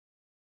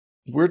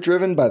We're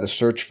driven by the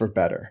search for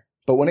better.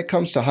 But when it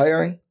comes to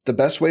hiring, the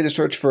best way to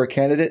search for a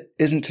candidate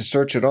isn't to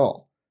search at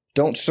all.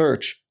 Don't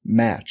search,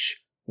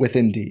 match with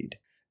Indeed.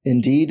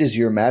 Indeed is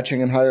your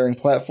matching and hiring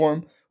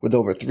platform with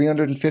over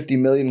 350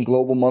 million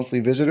global monthly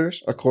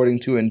visitors,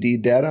 according to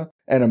Indeed data,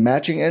 and a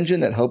matching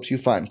engine that helps you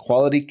find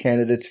quality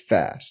candidates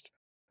fast.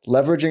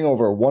 Leveraging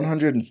over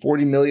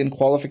 140 million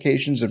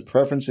qualifications and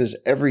preferences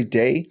every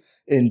day,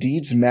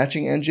 Indeed's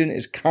matching engine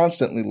is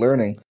constantly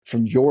learning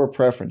from your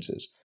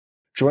preferences.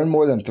 Join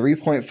more than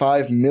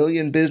 3.5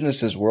 million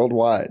businesses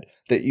worldwide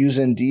that use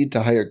Indeed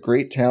to hire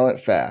great talent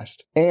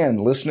fast.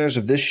 And listeners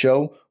of this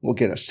show will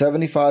get a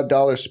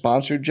 $75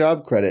 sponsored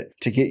job credit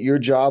to get your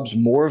jobs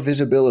more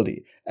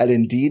visibility at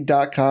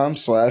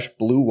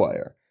Indeed.com/Blue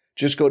Wire.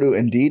 Just go to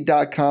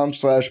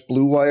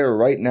Indeed.com/Blue Wire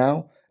right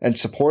now and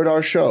support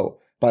our show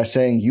by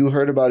saying you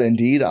heard about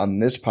Indeed on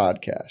this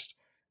podcast.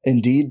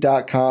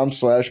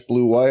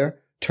 Indeed.com/Blue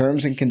Wire.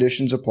 Terms and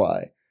conditions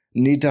apply.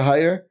 Need to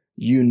hire?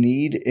 You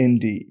need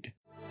Indeed.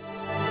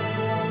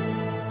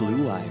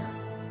 Blue Wire.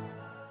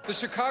 The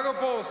Chicago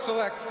Bulls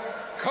select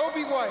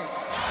Kobe White.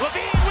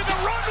 LaVine with a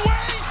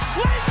runway,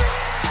 lays it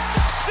in.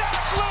 Zach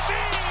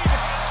LaVine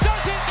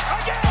does it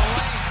again. A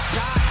lane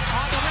shot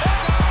on the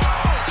window.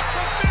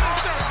 The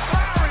finisher,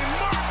 Larry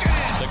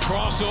Markkinen. The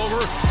crossover,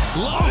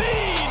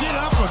 LaVine. Get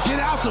up or get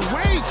out the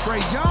way,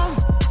 Trae Young.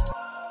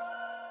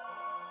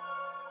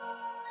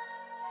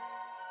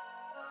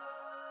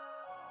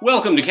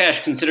 Welcome to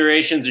Cash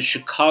Considerations, a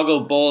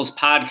Chicago Bulls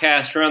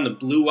podcast around the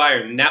Blue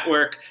Wire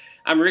Network.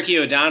 I'm Ricky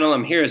O'Donnell.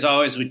 I'm here as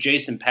always with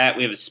Jason Patt.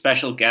 We have a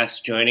special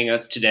guest joining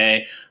us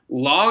today,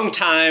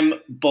 longtime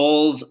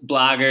Bulls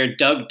blogger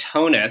Doug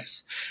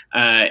Tonis.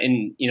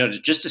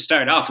 Just to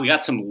start off, we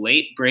got some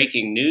late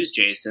breaking news,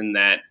 Jason,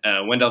 that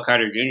Wendell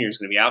Carter Jr. is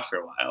going to be out for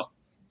a while.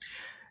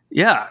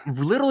 Yeah,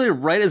 literally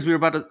right as we were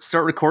about to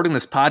start recording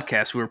this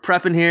podcast, we were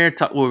prepping here,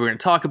 what we were going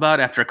to talk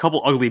about after a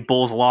couple ugly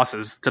Bulls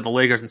losses to the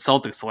Lakers and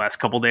Celtics the last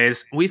couple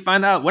days. We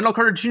find out Wendell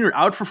Carter Jr.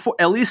 out for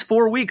at least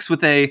 4 weeks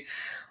with a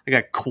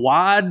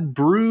quad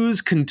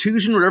bruise,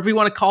 contusion, whatever you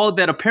want to call it,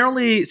 that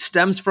apparently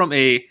stems from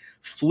a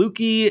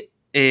fluky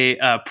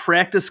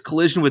practice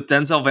collision with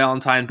Denzel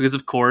Valentine, because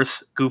of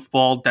course,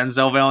 goofball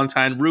Denzel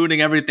Valentine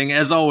ruining everything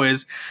as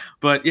always.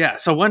 But yeah,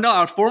 so Wendell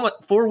out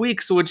 4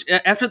 weeks, which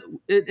after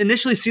it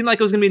initially seemed like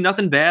it was going to be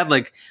nothing bad.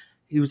 Like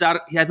he was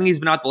out, I think he's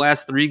been out the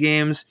last 3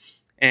 games,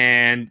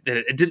 and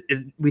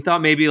we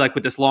thought maybe like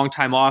with this long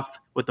time off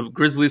with the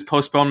Grizzlies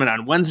postponement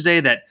on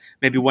Wednesday that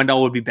maybe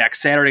Wendell would be back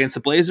Saturday against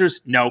the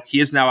Blazers. No, he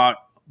is now out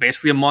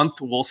basically a month.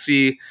 We'll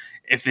see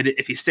if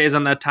he stays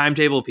on that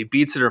timetable, if he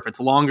beats it, or if it's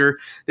longer.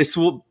 This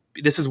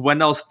is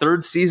Wendell's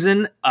 3rd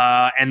season,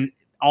 and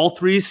all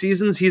 3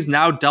 seasons he's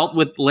now dealt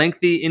with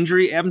lengthy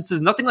injury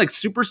absences. Nothing like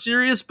super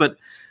serious, but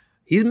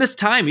he's missed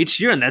time each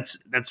year, and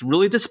that's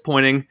really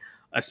disappointing.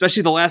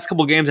 Especially the last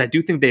couple games, I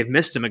do think they've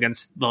missed him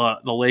against the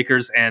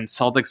Lakers and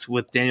Celtics,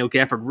 with Daniel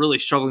Gafford really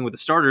struggling with the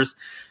starters.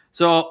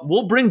 So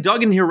we'll bring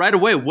Doug in here right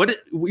away. What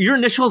your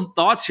initial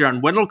thoughts here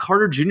on Wendell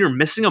Carter Jr.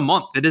 missing a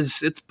month?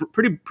 It's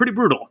pretty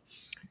brutal.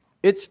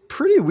 It's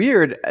pretty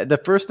weird. The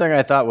first thing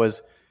I thought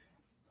was,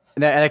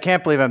 and I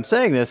can't believe I'm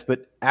saying this,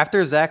 but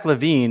after Zach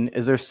LaVine,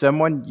 is there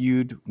someone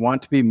you'd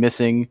want to be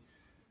missing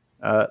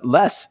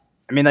less?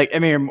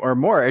 Or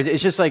more?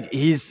 It's just like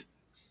he's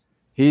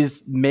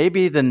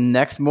maybe the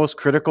next most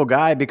critical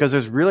guy because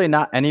there's really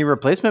not any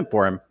replacement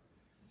for him.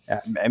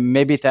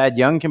 Maybe Thad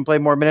Young can play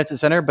more minutes at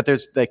center, but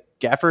there's like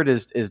Gafford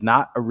is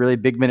not a really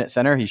big minute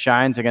center. He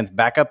shines against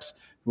backups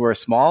who are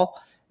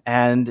small,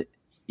 and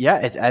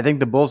I think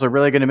the Bulls are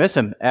really going to miss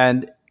him.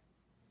 And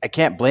I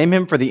can't blame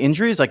him for the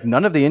injuries. Like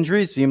none of the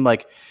injuries seem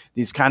like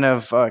these kind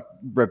of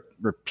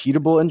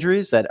repeatable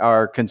injuries that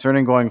are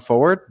concerning going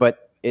forward,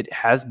 but it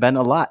has been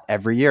a lot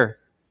every year.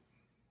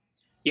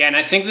 Yeah, and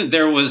I think that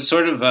there was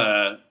sort of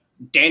a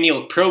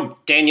Daniel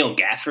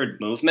Gafford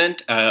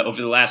movement over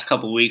the last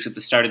couple of weeks at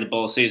the start of the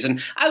bowl season.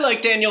 I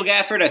like Daniel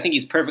Gafford. I think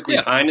he's perfectly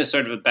fine as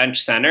sort of a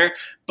bench center.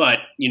 But,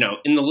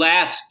 in the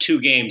last 2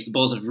 games, the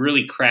Bulls have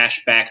really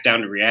crashed back down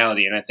to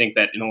reality. And I think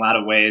that in a lot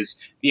of ways,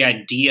 the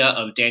idea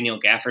of Daniel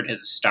Gafford as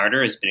a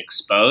starter has been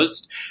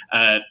exposed.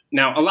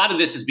 Now, a lot of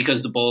this is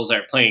because the Bulls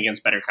are playing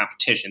against better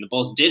competition. The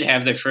Bulls did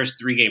have their first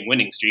 3-game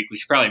winning streak. We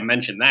should probably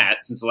mention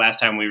that since the last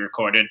time we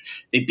recorded.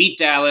 They beat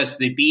Dallas,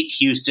 they beat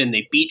Houston,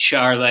 they beat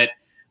Charlotte.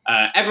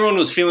 Everyone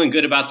was feeling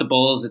good about the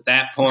Bulls at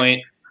that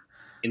point.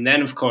 And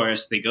then, of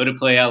course, they go to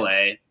play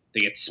LA. They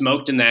get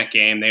smoked in that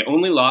game. They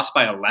only lost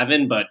by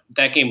 11, but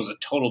that game was a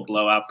total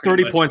blowout.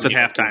 30 points at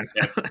halftime.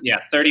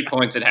 30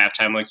 points at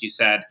halftime, like you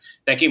said.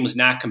 That game was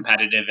not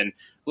competitive. And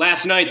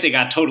last night they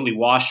got totally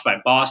washed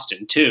by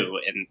Boston, too.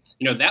 And,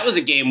 that was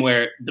a game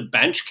where the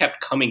bench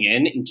kept coming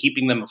in and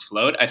keeping them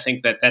afloat. I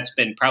think that that's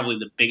been probably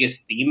the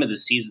biggest theme of the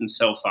season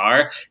so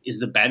far, is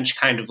the bench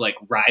kind of like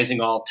rising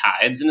all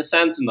tides in a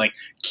sense and like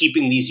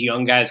keeping these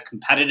young guys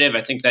competitive.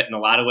 I think that in a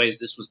lot of ways,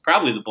 this was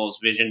probably the Bulls'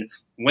 vision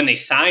when they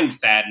signed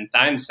Thad and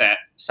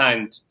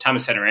signed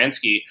Thomas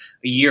Satoransky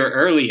a year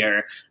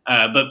earlier.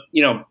 But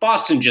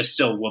Boston just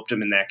still whooped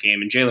them in that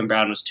game, and Jaylen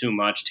Brown was too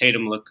much.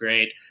 Tatum looked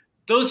great.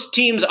 those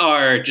teams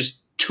are just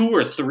 2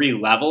 or 3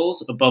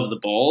 levels above the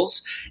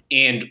Bulls,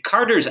 and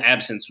Carter's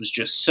absence was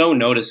just so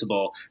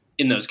noticeable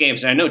in those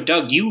games. And I know,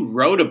 Doug, you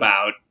wrote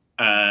about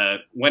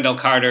Wendell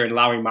Carter and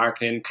Lauri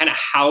Markkanen, kind of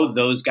how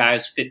those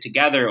guys fit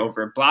together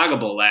over at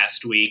Bloggable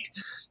last week.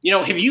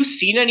 Have you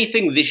seen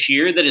anything this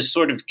year that has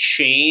sort of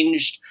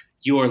changed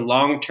your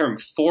long-term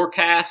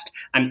forecast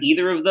on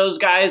either of those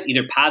guys,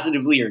 either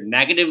positively or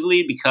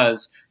negatively?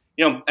 Because,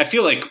 I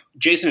feel like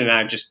Jason and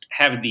I just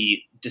have the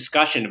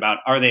discussion about,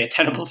 are they a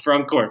tenable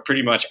front court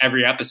pretty much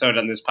every episode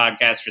on this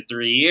podcast for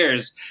 3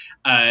 years.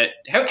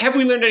 Have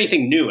we learned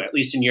anything new, at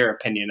least in your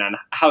opinion, on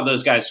how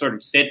those guys sort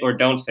of fit or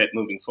don't fit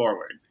moving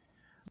forward?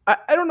 I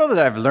don't know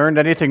that I've learned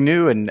anything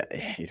new, and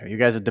you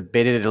guys have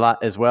debated it a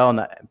lot as well.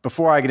 And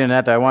before I get into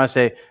that, I want to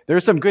say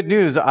there's some good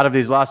news out of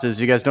these losses.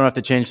 You guys don't have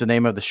to change the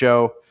name of the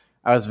show.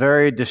 I was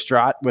very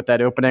distraught with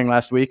that opening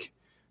last week,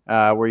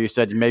 where you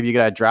said maybe you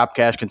got to drop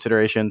cash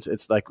considerations.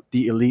 It's like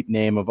the elite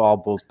name of all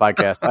Bulls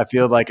podcasts. I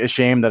feel like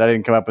ashamed that I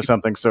didn't come up with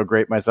something so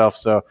great myself.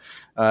 So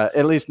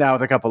at least now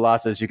with a couple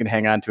losses, you can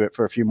hang on to it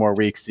for a few more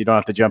weeks. You don't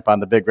have to jump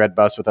on the big red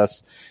bus with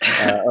us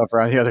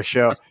over on the other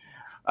show.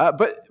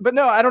 But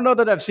no, I don't know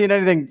that I've seen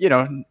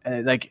anything,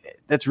 like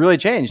that's really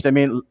changed. I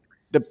mean,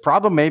 the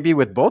problem maybe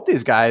with both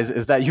these guys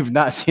is that you've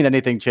not seen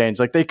anything change.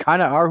 Like they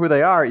kind of are who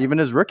they are, even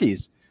as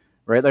rookies,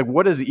 right? Like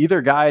what has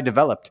either guy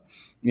developed?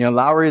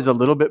 Lauri is a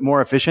little bit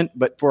more efficient,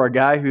 but for a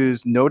guy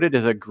who's noted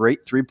as a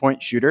great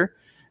 3-point shooter,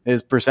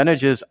 his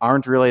percentages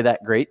aren't really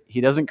that great. He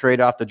doesn't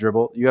create off the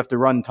dribble. You have to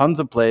run tons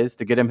of plays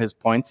to get him his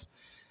points.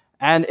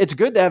 And it's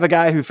good to have a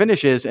guy who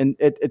finishes. And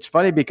it's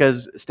funny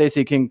because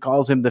Stacey King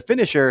calls him the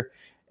finisher.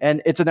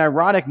 And it's an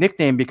ironic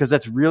nickname because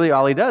that's really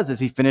all he does is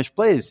he finish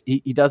plays.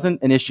 He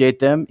doesn't initiate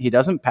them. He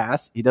doesn't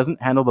pass. He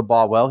doesn't handle the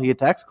ball well. He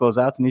attacks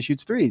closeouts and he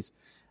shoots threes.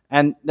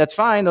 And that's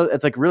fine.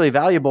 It's like really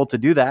valuable to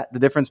do that. The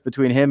difference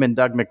between him and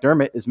Doug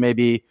McDermott is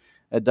maybe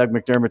Doug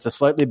McDermott's a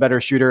slightly better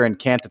shooter and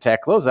can't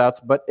attack closeouts,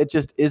 but it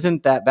just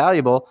isn't that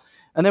valuable.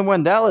 And then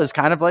Wendell is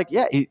kind of like,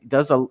 he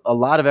does a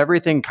lot of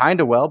everything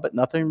kind of well, but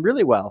nothing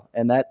really well.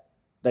 And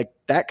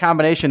that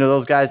combination of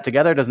those guys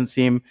together doesn't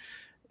seem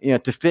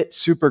to fit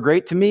super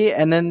great to me.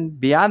 And then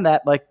beyond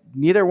that, like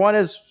neither one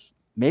is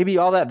maybe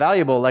all that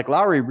valuable. Like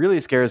Lauri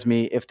really scares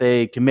me if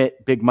they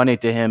commit big money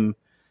to him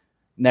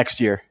next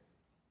year.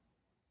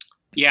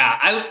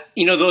 Yeah,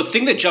 the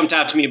thing that jumped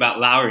out to me about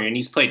Lauri, and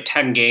he's played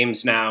 10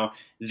 games now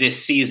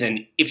this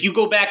season, if you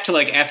go back to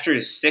like after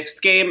his 6th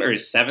game or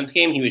his 7th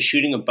game, he was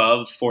shooting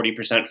above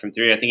 40% from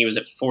three. I think he was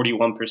at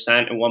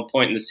 41% at one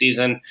point in the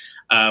season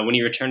when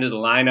he returned to the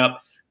lineup.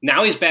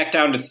 Now he's back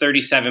down to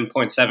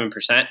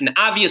 37.7%. And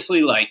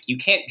obviously, like, you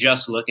can't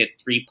just look at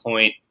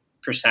 3-point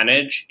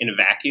percentage in a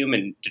vacuum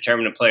and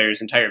determine a player's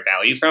entire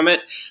value from it.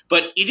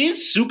 But it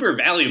is super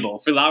valuable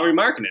for Lauri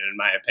Markkanen, in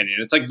my opinion.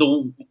 It's like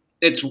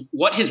it's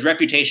what his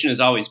reputation has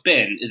always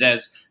been, is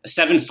as a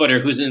 7-footer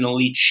who's an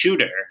elite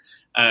shooter.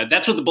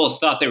 That's what the Bulls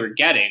thought they were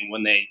getting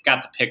when they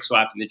got the pick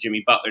swap in the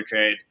Jimmy Butler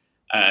trade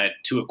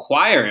to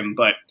acquire him.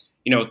 But,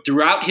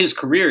 throughout his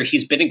career,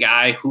 he's been a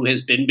guy who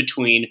has been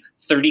between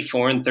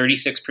 34 and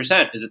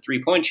 36% as a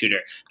 3-point shooter.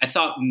 I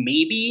thought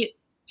maybe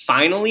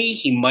finally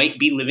he might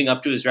be living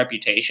up to his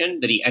reputation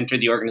that he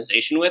entered the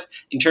organization with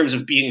in terms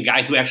of being a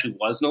guy who actually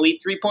was an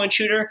elite 3-point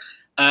shooter.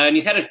 And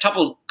he's had a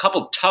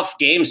couple tough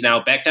games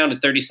now, back down to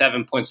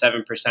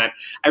 37.7%.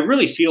 I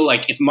really feel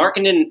like if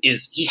Markkanen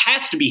he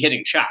has to be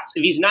hitting shots.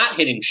 If he's not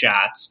hitting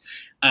shots,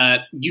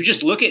 you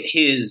just look at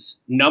his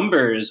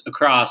numbers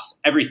across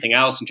everything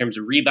else in terms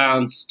of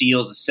rebounds,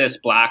 steals, assists,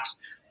 blocks.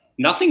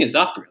 Nothing is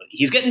up, really.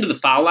 He's getting to the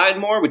foul line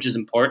more, which is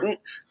important,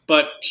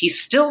 but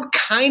he's still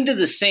kind of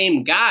the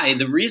same guy.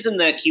 The reason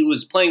that he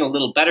was playing a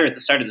little better at the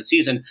start of the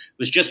season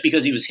was just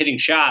because he was hitting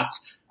shots.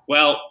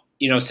 Well,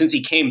 since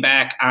he came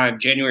back on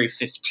January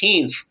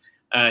 15th,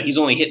 he's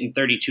only hitting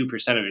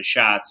 32% of his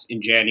shots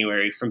in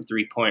January from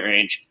 3-point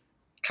range.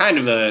 Kind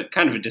of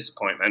a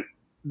disappointment.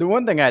 The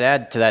one thing I'd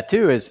add to that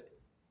too is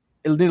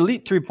an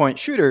elite 3-point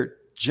shooter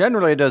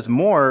generally does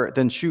more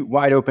than shoot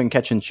wide open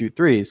catch and shoot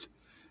threes.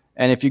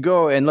 And if you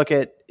go and look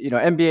at,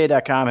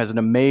 NBA.com has an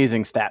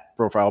amazing stat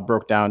profile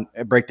breakdown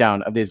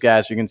of these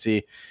guys. You can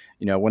see,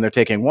 when they're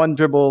taking one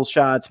dribble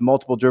shots,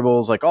 multiple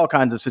dribbles, like all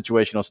kinds of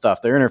situational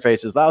stuff. Their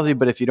interface is lousy,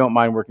 but if you don't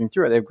mind working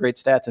through it, they have great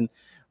stats. And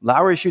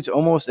Lauri shoots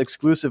almost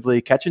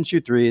exclusively catch and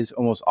shoot threes.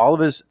 Almost all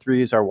of his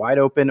threes are wide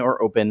open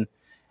or open.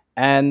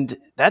 And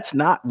that's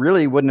not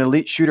really what an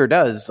elite shooter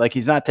does. Like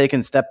he's not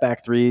taking step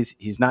back threes.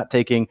 He's not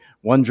taking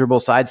one dribble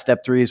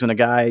sidestep threes when a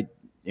guy,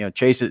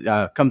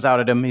 comes out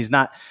at him. He's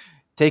not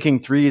taking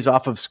threes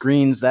off of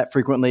screens that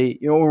frequently.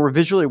 When we're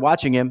visually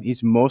watching him,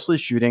 he's mostly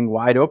shooting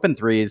wide open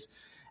threes.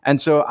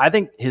 And so I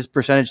think his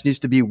percentage needs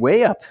to be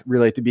way up,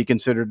 really, to be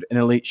considered an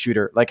elite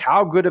shooter. Like,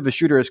 how good of a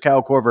shooter is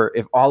Kyle Korver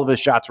if all of his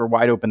shots were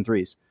wide open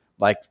threes?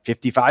 Like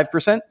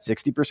 55%,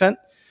 60%?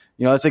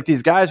 It's like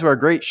these guys who are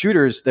great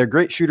shooters. They're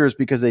great shooters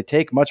because they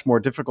take much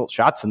more difficult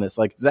shots than this.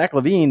 Like Zach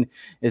LaVine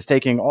is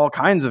taking all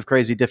kinds of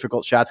crazy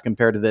difficult shots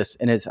compared to this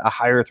and is a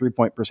higher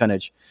 3-point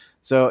percentage.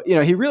 So,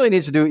 he really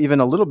needs to do even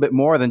a little bit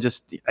more than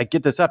just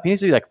get this up. He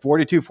needs to be like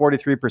 42,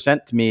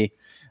 43% to me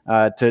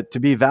to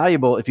be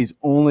valuable if he's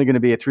only going to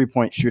be a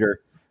 3-point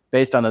shooter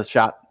based on the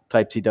shot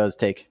types he does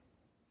take.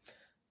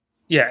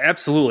 Yeah,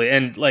 absolutely.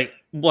 And like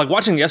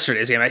watching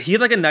yesterday's game, he had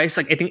like a nice,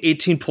 I think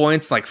 18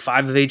 points, like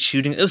 5 of 8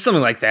 shooting. It was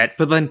something like that.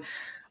 But then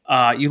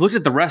you looked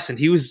at the rest and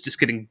he was just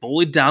getting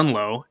bullied down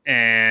low.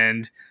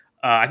 And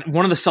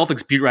one of the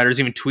Celtics beat writers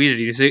even tweeted,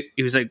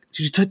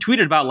 he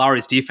tweeted about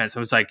Lowry's defense.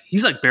 And was like,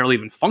 he's like barely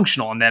even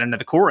functional on that end of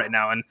the court right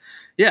now. And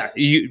yeah,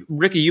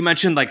 Ricky, you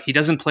mentioned like he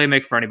doesn't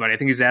make for anybody. I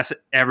think he's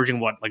averaging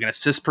like an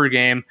assist per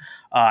game.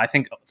 I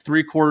think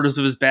 3/4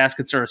 of his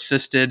baskets are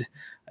assisted.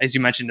 As you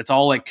mentioned, it's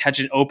all like catch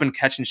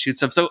and shoot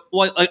stuff. So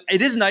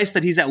it is nice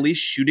that he's at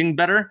least shooting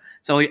better.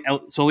 So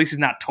at least he's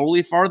not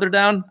totally farther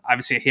down.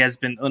 Obviously, he has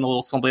been in a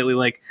little slump lately.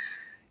 Like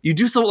you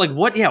do so, like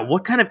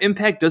what kind of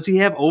impact does he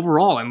have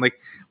overall? And like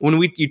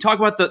when you talk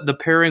about the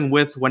pairing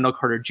with Wendell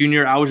Carter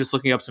Jr., I was just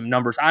looking up some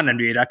numbers on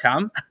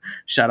NBA.com.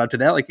 Shout out to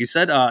that, like you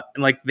said. And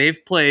like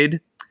they've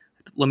played.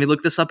 Let me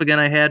look this up again.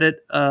 I had it.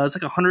 It's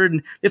like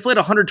 100. They played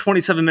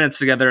 127 minutes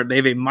together. They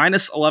have a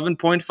minus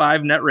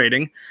 11.5 net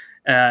rating.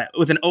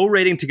 With an O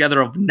rating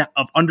together of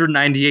under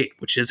 98,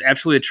 which is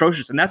absolutely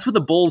atrocious. And that's with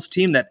a Bulls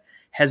team that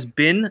has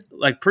been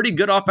like pretty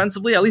good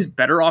offensively, at least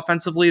better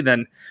offensively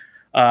than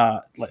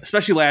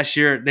especially last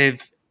year.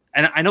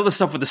 And I know the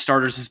stuff with the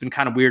starters has been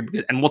kind of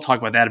weird, and we'll talk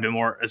about that a bit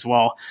more as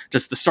well.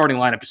 Just the starting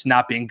lineup just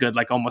not being good,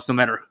 like almost no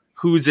matter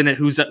who's in it,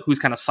 who's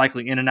kind of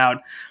cycling in and out.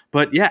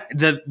 But yeah,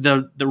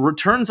 the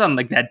returns on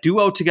like that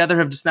duo together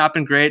have just not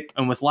been great.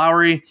 And with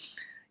Lowry,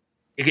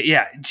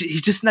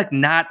 he's just like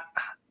not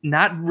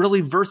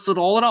really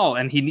versatile at all.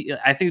 And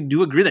I think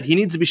do agree that he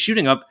needs to be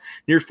shooting up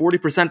near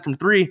 40% from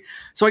 3.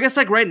 So I guess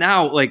like right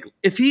now, like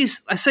if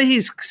I say he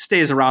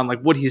stays around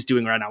like what he's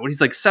doing right now, when he's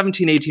like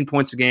 17, 18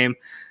 points a game,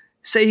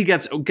 say he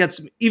gets,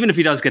 even if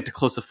he does get to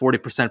close to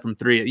 40% from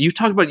 3, you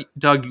talk about,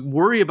 Doug,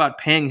 worry about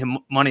paying him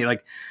money.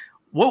 Like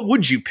what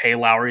would you pay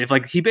Lowry if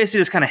like he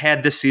basically just kind of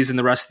had this season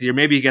the rest of the year?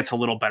 Maybe he gets a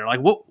little better. Like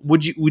what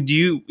would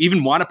you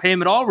even want to pay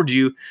him at all? Would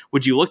you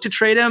look to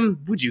trade him?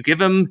 Would you give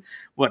him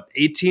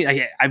 18?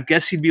 I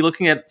guess he'd be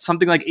looking at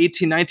something like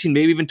 18, 19,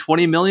 maybe even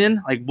 20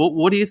 million. Like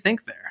what do you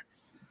think there?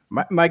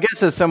 My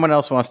guess is someone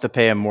else wants to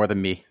pay him more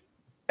than me.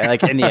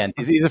 Like in the end,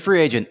 he's a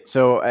free agent.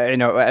 So I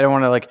don't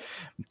want to like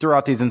throw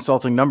out these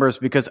insulting numbers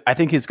because I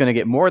think he's going to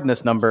get more than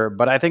this number,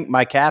 but I think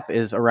my cap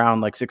is around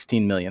like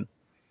 16 million.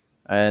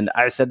 And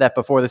I said that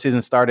before the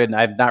season started, and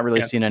I've not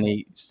really seen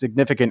any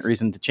significant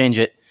reason to change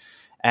it.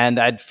 And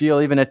I'd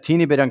feel even a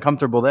teeny bit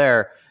uncomfortable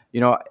there.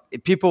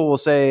 People will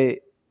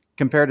say,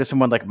 compared to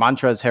someone like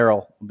Montrezl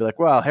Harrell, will be like,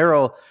 well,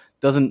 Harrell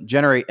doesn't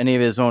generate any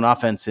of his own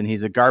offense, and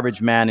he's a garbage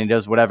man, and he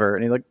does whatever.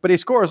 And but he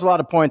scores a lot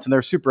of points, and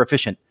they're super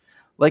efficient.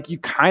 Like, you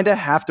kind of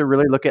have to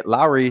really look at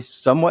Lowry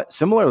somewhat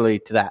similarly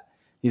to that.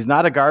 He's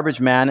not a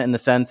garbage man in the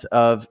sense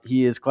of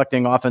he is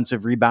collecting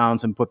offensive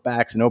rebounds and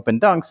putbacks and open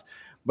dunks,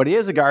 but he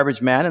is a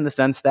garbage man in the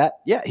sense that,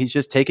 he's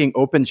just taking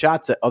open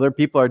shots that other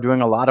people are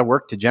doing a lot of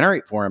work to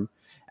generate for him.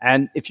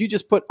 And if you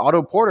just put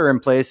Otto Porter in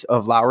place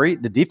of Lowry,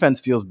 the defense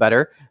feels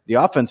better, the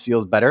offense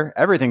feels better,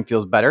 everything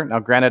feels better. Now,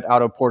 granted,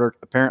 Otto Porter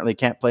apparently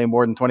can't play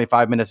more than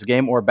 25 minutes a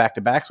game or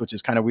back-to-backs, which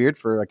is kind of weird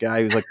for a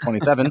guy who's like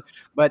 27.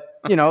 But,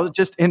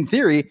 just in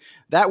theory,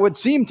 that would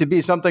seem to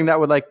be something that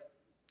would like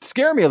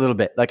scare me a little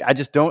bit. Like, I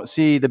just don't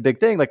see the big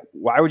thing. Like,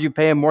 why would you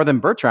pay him more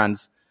than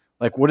Bertrand's?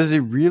 Like, what is he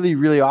really,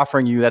 really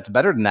offering you that's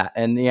better than that?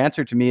 And the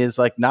answer to me is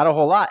like, not a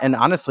whole lot. And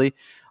honestly,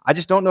 I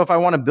just don't know if I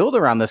want to build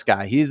around this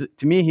guy.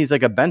 To me, he's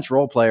like a bench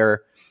role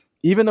player.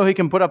 Even though he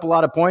can put up a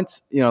lot of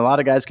points, a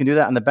lot of guys can do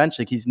that on the bench.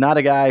 Like, he's not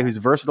a guy who's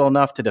versatile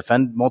enough to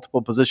defend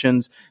multiple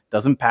positions,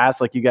 doesn't pass,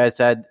 like you guys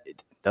said,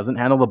 doesn't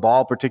handle the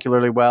ball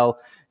particularly well.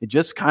 It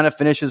just kind of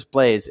finishes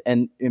plays.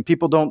 And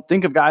people don't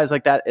think of guys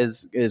like that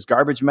as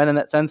garbage men in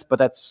that sense, but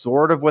that's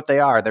sort of what they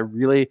are. They're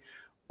really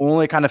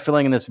only kind of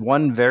filling in this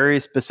one very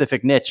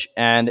specific niche,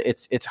 and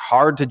it's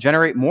hard to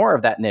generate more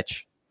of that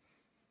niche.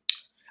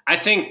 I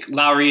think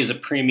Lowry is a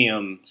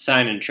premium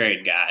sign and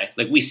trade guy.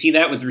 Like, we see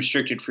that with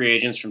restricted free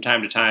agents from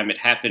time to time. It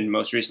happened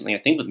most recently, I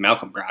think, with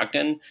Malcolm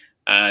Brogdon.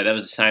 That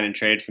was a sign and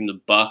trade from the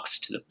Bucks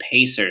to the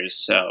Pacers.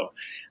 So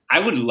I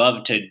would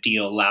love to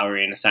deal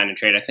Lowry in a sign and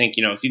trade. I think,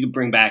 if you could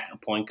bring back a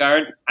point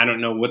guard, I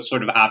don't know what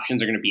sort of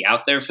options are going to be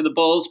out there for the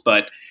Bulls,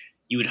 but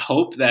you would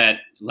hope that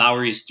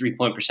Lowry's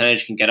 3-point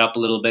percentage can get up a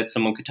little bit.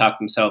 Someone could talk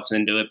themselves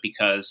into it,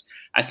 because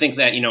I think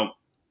that,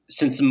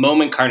 since the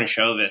moment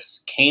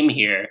Karnisovas came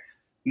here,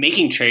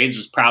 making trades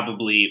was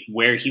probably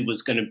where he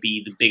was going to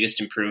be the biggest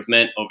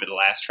improvement over the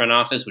last front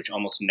office, which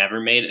almost never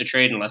made a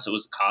trade unless it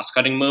was a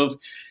cost-cutting move.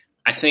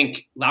 I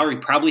think Lowry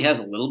probably has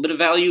a little bit of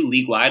value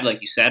league-wide, like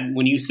you said.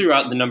 When you threw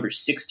out the number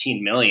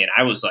 16 million,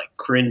 I was like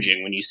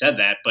cringing when you said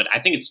that, but I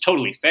think it's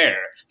totally fair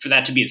for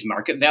that to be his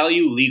market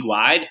value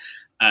league-wide.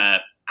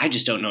 I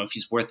just don't know if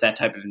he's worth that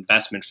type of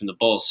investment from the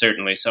Bulls,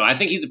 certainly. So I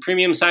think he's a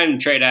premium sign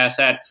and trade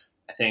asset.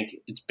 I think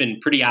it's been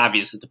pretty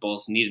obvious that the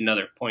Bulls need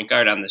another point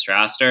guard on this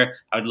roster.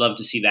 I would love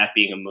to see that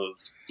being a move,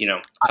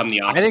 come the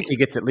offseason. I think he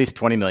gets at least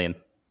 $20 million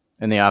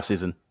in the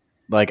offseason.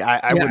 Like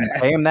I wouldn't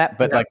pay him that,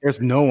 but like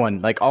there's no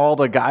one. Like all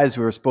the guys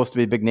who were supposed to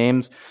be big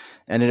names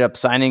ended up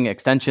signing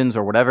extensions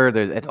or whatever.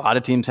 A lot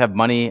of teams have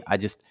money.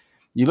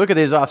 You look at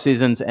these off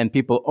seasons and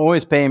people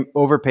always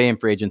overpay in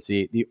free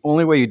agency. The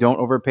only way you don't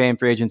overpay in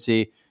free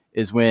agency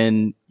is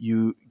when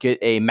you get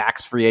a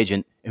max free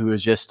agent who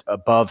is just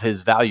above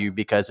his value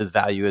because his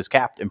value is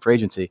capped in free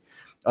agency.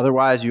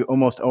 Otherwise, you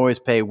almost always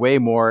pay way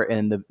more,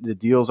 and the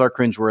deals are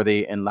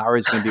cringeworthy, and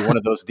Lowry's going to be one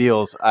of those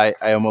deals. I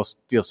almost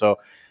feel so.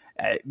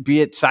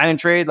 Be it sign and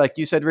trade, like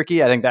you said,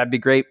 Ricky, I think that'd be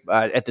great.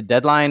 At the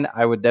deadline,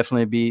 I would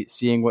definitely be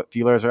seeing what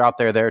feelers are out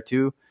there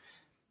too.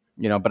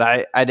 But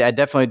I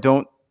definitely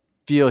don't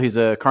feel he's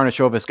a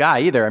Karnisovas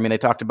guy either. I mean, they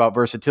talked about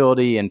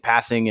versatility and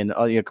passing and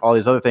all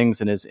these other things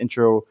in his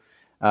intro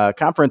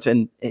conference,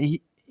 and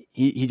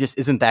he just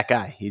isn't that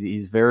guy.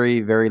 He's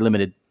very, very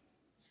limited.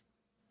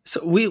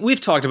 So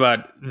we've talked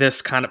about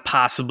this kind of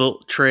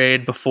possible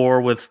trade before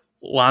with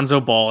Lonzo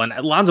Ball, and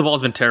Lonzo Ball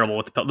has been terrible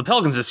with the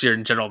Pelicans this year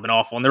in general, have been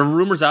awful. And there are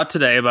rumors out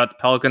today about the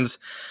Pelicans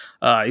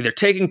either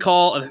taking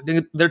calls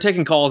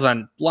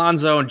on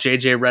Lonzo and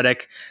JJ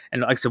Redick.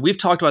 And like I said, we've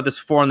talked about this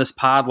before on this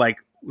pod. Like,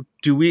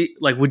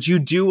 would you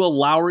do a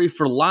Lowry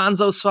for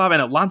Lonzo swap? I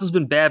know Lonzo's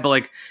been bad,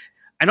 but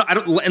I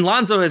don't, and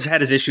Lonzo has had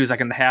his issues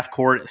in the half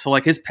court. So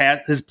his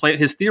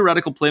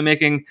theoretical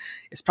playmaking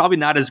is probably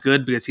not as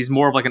good because he's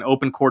more of an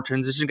open court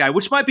transition guy,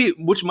 which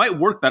might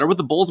work better with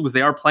the Bulls because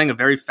they are playing a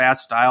very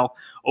fast style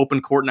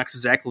open court next to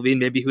Zach LaVine.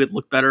 Maybe he would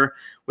look better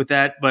with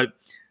that. But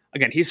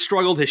again, he's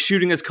struggled. His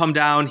shooting has come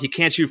down. He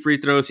can't shoot free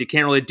throws. He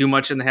can't really do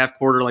much in the half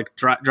quarter,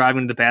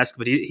 driving to the basket.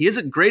 But he is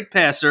a great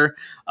passer,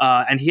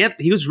 and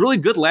he was really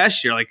good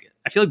last year.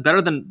 I feel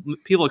better than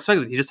people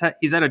expected. He's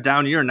had a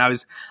down year, and now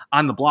he's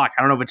on the block.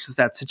 I don't know if it's just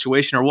that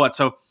situation or what.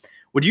 So,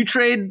 would you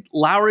trade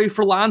Lowry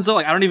for Lonzo?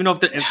 I don't even know if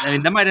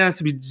that might have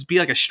to be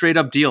a straight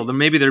up deal. Then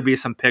maybe there'd be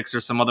some picks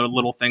or some other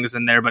little things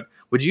in there. But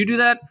would you do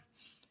that?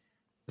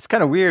 It's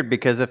kind of weird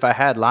because if I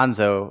had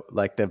Lonzo,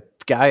 the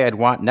guy I'd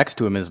want next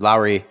to him is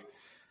Lowry.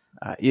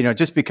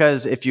 Just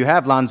because if you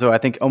have Lonzo, I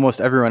think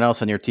almost everyone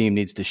else on your team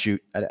needs to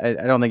shoot. I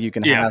don't think you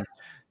can have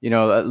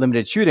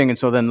limited shooting. And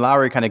so then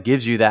Lowry kind of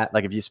gives you that,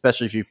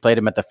 especially if you played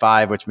him at the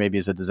 5, which maybe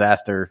is a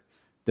disaster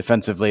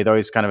defensively, though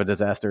he's kind of a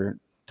disaster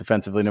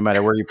defensively, no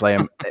matter where you play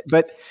him.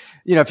 But,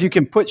 if you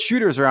can put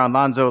shooters around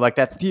Lonzo,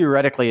 that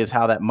theoretically is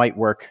how that might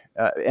work.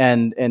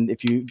 And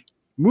if you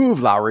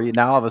move Lowry,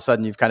 now all of a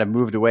sudden you've kind of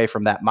moved away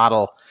from that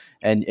model,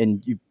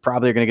 and you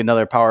probably are going to get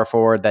another power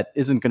forward that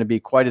isn't going to be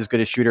quite as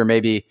good a shooter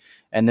maybe.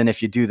 And then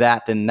if you do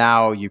that, then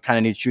now you kind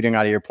of need shooting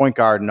out of your point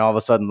guard, and all of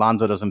a sudden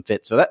Lonzo doesn't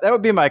fit. So that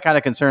would be my kind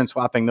of concern,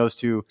 swapping those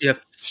two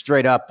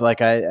straight up.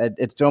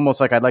 It's almost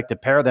like I'd like to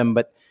pair them,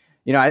 but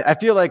I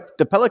feel like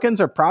the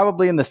Pelicans are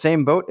probably in the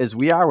same boat as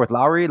we are with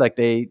Lowry.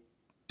 They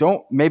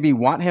don't maybe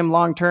want him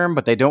long term,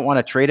 but they don't want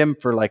to trade him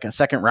for a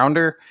second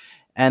rounder,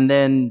 and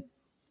then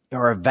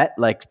or a vet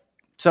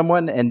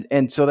someone,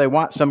 and so they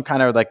want some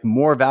kind of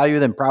more value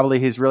than probably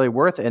he's really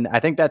worth. And I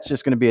think that's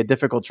just going to be a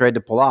difficult trade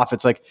to pull off.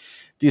 It's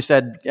if you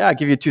said, I'll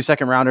give you 2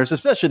 second rounders,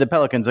 especially the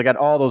Pelicans, they got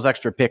all those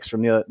extra picks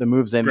from the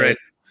moves they made.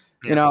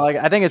 Yeah.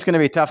 I think it's going to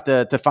be tough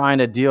to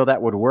find a deal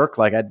that would work.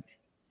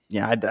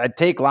 I'd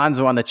take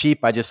Lonzo on the cheap.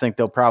 I just think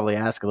they'll probably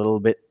ask a little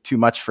bit too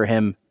much for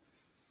him.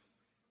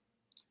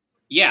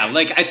 Yeah,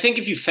 I think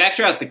if you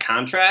factor out the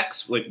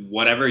contracts,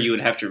 whatever you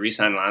would have to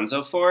re-sign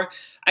Lonzo for,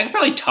 I could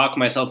probably talk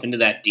myself into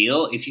that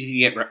deal if you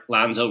could get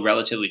Lonzo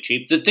relatively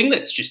cheap. The thing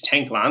that's just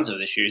tanked Lonzo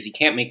this year is he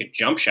can't make a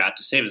jump shot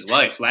to save his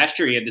life. Last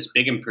year he had this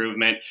big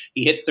improvement.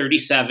 He hit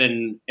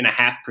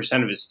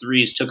 37.5% of his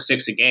threes, took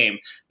 6 a game.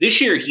 This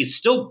year he's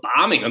still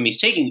bombing them.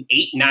 He's taking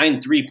 8,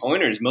 9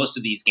 3-pointers most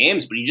of these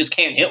games, but he just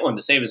can't hit one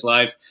to save his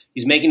life.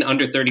 He's making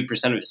under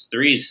 30% of his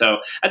threes. So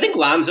I think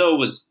Lonzo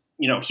was,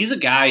 he's a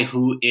guy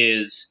who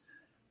is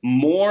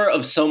more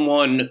of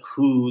someone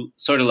who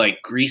sort of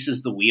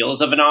greases the wheels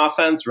of an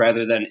offense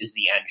rather than is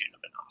the engine of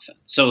an offense.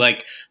 So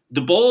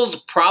the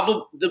Bulls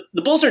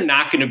the Bulls are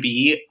not going to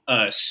be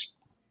a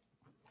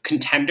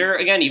contender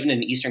again, even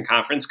an Eastern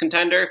Conference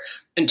contender,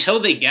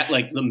 until they get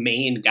the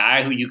main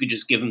guy who you could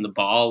just give him the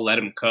ball, let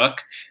him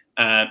cook.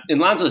 And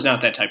Lonzo's not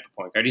that type of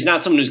point guard. He's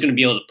not someone who's going to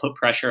be able to put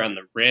pressure on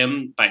the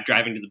rim by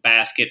driving to the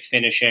basket,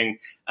 finishing.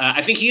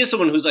 I think he is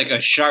someone who's a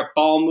sharp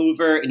ball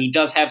mover, and he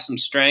does have some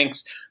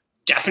strengths.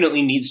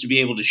 Definitely needs to be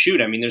able to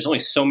shoot. I mean, there's only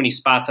so many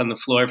spots on the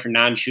floor for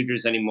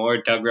non-shooters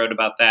anymore. Doug wrote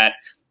about that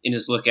in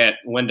his look at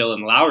Wendell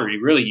and Lowry.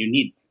 Really, you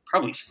need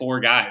probably 4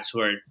 guys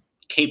who are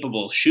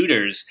capable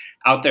shooters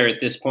out there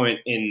at this point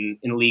in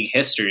league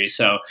history.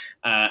 So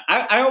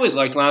I always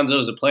liked Lonzo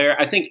as a player.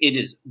 I think it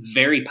is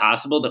very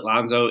possible that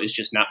Lonzo is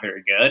just not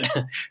very good,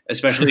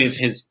 especially if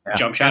his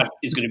jump shot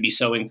is going to be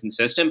so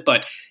inconsistent.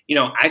 But,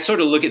 I sort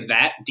of look at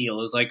that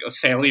deal as a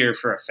failure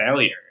for a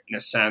failure in a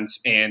sense.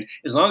 And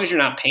as long as you're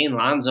not paying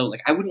Lonzo,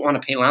 I wouldn't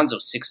want to pay Lonzo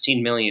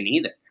 $16 million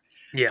either.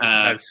 Yeah,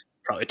 that's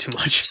probably too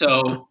much.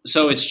 So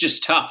it's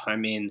just tough. I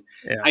mean,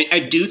 I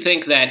do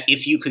think that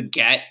if you could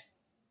get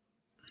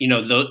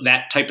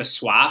that type of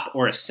swap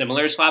or a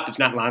similar swap, if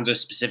not Lonzo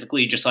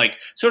specifically, just like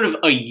sort of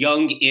a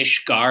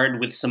young-ish guard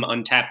with some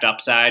untapped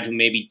upside who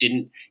maybe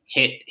didn't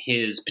hit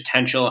his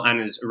potential on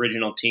his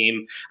original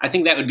team. I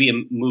think that would be a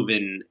move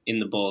in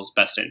the Bulls'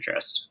 best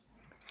interest.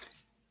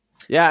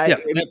 Yeah.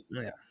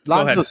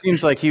 Lonzo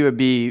seems like he would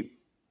be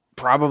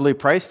probably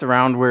priced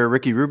around where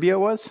Ricky Rubio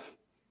was.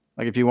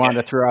 Like if you wanted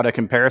to throw out a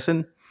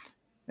comparison,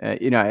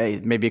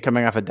 maybe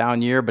coming off a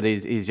down year, but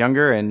he's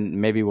younger and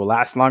maybe will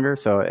last longer.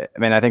 So, I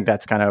mean, I think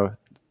that's kind of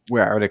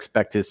where I would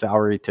expect his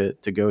salary to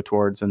go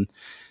towards, and,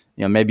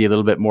 maybe a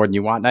little bit more than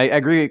you want. And I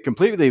agree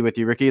completely with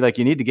you, Ricky. Like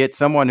you need to get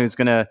someone who's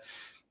going to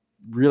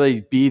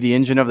really be the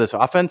engine of this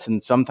offense.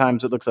 And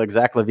sometimes it looks like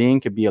Zach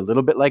LaVine could be a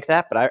little bit like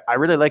that, but I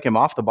really like him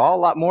off the ball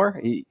a lot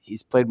more.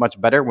 He's played much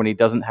better when he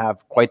doesn't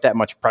have quite that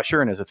much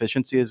pressure and his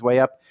efficiency is way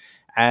up.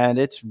 And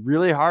it's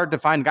really hard to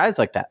find guys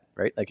like that,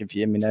 right? Like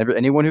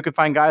anyone who can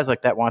find guys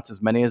like that wants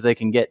as many as they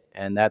can get.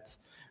 And that's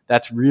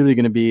really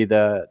going to be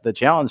the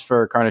challenge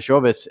for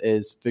Karnisovas,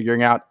 is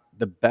figuring out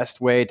the best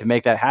way to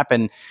make that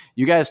happen.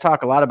 You guys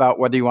talk a lot about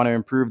whether you want to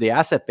improve the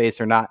asset base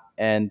or not,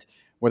 and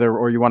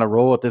or you want to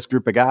roll with this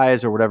group of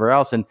guys or whatever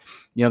else. And,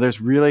 there's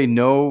really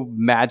no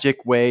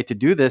magic way to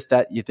do this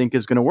that you think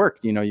is going to work.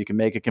 You can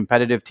make a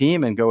competitive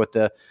team and go with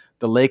the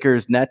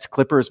Lakers, Nets,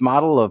 Clippers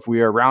model of we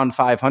are around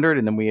 500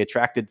 and then we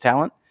attracted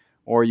talent,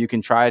 or you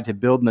can try to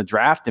build in the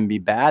draft and be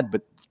bad,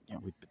 but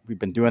we've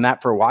been doing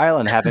that for a while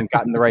and haven't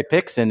gotten the right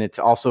picks. And it's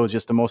also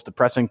just the most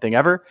depressing thing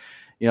ever.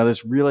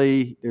 There's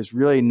really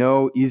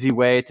no easy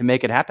way to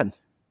make it happen.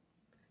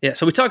 Yeah,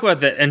 so we talk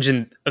about the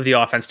engine of the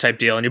offense type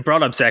deal, and you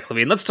brought up Zach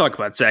LaVine. Let's talk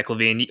about Zach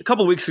LaVine. A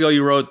couple of weeks ago,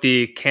 you wrote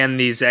can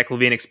the Zach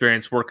LaVine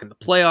experience work in the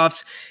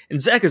playoffs?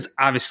 And Zach has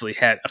obviously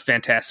had a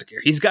fantastic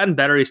year. He's gotten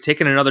better. He's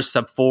taken another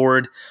step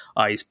forward.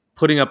 He's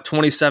putting up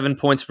 27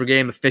 points per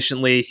game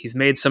efficiently. He's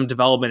made some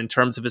development in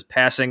terms of his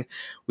passing.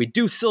 We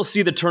do still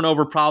see the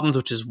turnover problems,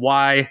 which is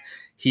why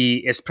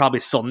he is probably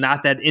still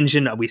not that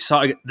engine. We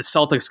saw the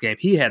Celtics game.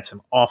 He had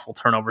some awful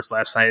turnovers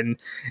last night, and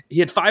he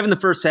had 5 in the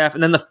first half.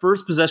 And then the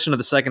first possession of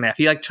the second half,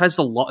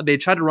 they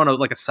tried to run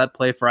a set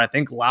play for, I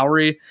think,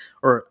 Lowry,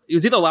 or it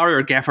was either Lowry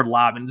or Gafford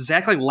lob, and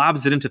Zach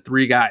lobs it into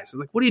 3 guys.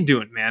 Like, what are you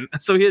doing, man?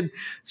 So he had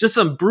just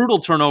some brutal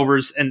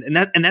turnovers, and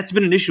that's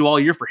been an issue all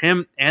year for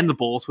him and the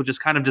Bulls, which is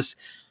kind of just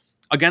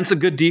against a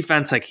good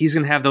defense. Like, he's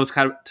going to have those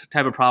type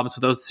of problems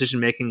with those decision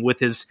making.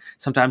 With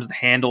sometimes the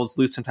handle is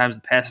loose, sometimes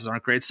the passes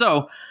aren't great.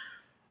 So,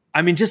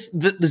 I mean, just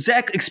the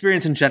Zach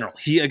experience in general.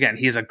 He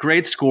is a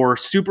great scorer,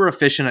 super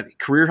efficient at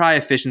career high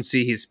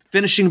efficiency. He's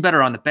finishing better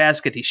on the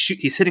basket.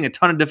 He's hitting a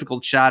ton of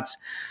difficult shots.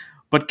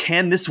 But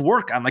can this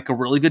work on a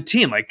really good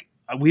team? Like,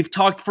 we've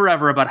talked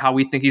forever about how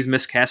we think he's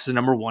miscast as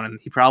number 1, and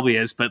he probably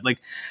is. But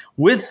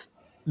with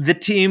the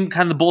team,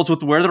 kind of the Bulls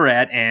with where they're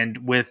at,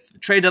 and with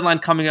trade deadline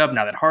coming up,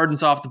 now that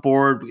Harden's off the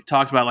board, we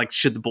talked about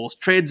should the Bulls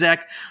trade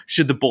Zach?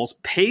 Should the Bulls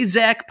pay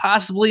Zach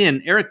possibly?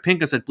 And Eric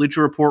Pincus at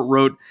Bleacher Report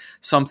wrote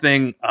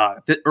something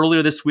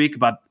earlier this week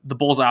about the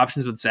Bulls'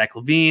 options with Zach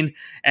LaVine,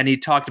 and he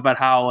talked about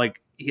how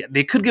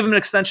they could give him an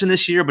extension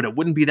this year, but it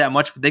wouldn't be that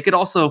much. But they could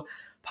also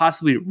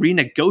possibly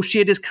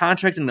renegotiate his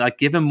contract and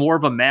give him more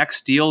of a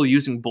max deal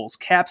using Bulls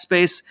cap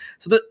space.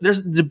 So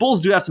the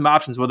Bulls do have some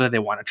options, whether they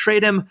want to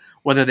trade him,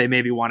 whether they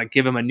maybe want to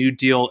give him a new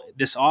deal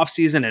this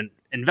offseason and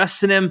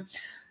invest in him.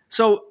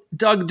 So,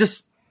 Doug,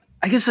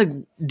 I guess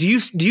do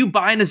you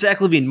buy into Zach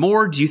LaVine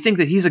more? Do you think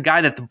that he's a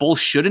guy that the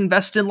Bulls should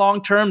invest in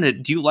long term?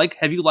 Have you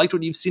liked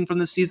what you've seen from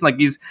this season?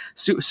 He's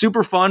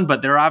super fun,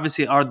 but there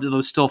obviously are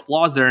those still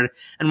flaws there.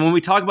 And when we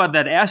talk about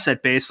that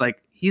asset base,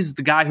 he's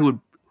the guy who would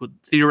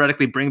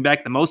theoretically bring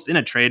back the most in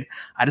a trade.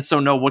 I just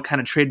don't know what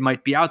kind of trade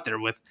might be out there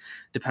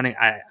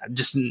I'm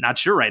just not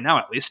sure right now,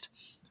 at least.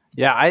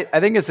 Yeah, I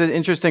think it's an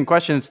interesting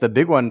question. It's the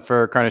big one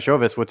for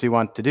Karnisovas. What's he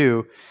want to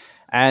do?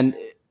 And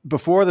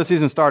before the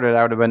season started,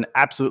 I would have been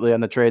absolutely on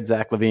the trade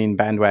Zach LaVine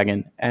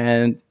bandwagon.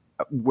 And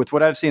with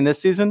what I've seen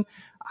this season,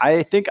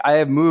 I think I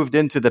have moved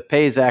into the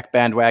pay Zach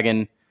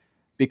bandwagon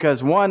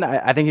because, one,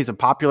 I think he's a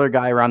popular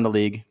guy around the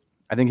league.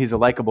 I think he's a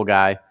likable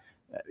guy.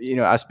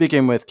 I was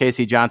speaking with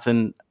Casey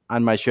Johnson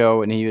on my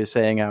show, and he was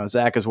saying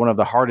Zach is one of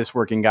the hardest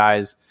working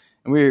guys.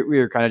 And we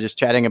were kind of just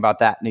chatting about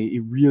that, and he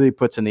really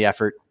puts in the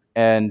effort.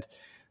 And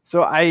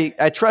so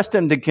I trust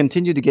him to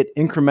continue to get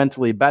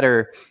incrementally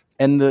better.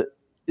 And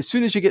as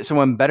soon as you get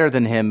someone better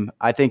than him,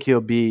 I think he'll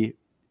be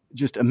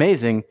just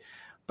amazing.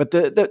 But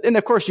and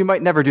of course, you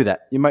might never do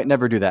that.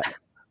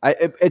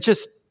 It's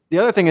just, the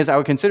other thing is I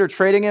would consider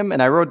trading him.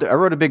 And I wrote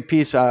a big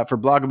piece for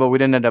Bloggable. We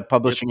didn't end up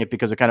publishing it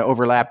because it kind of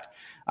overlapped.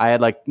 I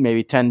had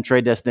maybe 10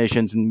 trade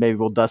destinations, and maybe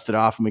we'll dust it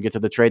off when we get to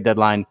the trade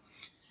deadline.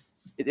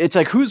 It's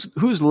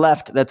who's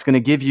left that's going to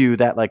give you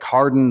that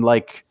Harden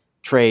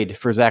trade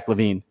for Zach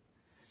LaVine.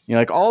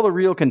 All the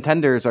real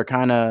contenders are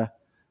kind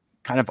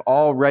of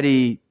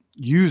already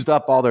used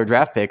up all their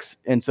draft picks.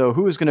 And so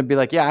who is going to be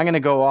I'm going to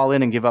go all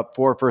in and give up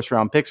 4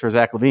 first-round picks for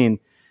Zach LaVine?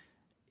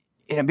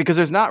 Because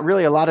there's not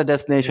really a lot of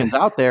destinations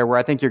out there where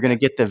I think you're going to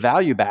get the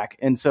value back.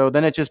 And so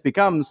then it just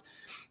becomes,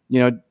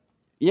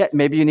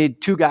 maybe you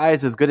need 2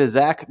 guys as good as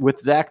Zach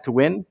to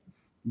win.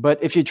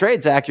 But if you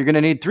trade Zach, you're going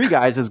to need 3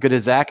 guys as good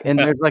as Zach. And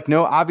there's like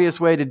no obvious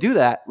way to do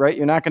that, right?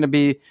 You're not going to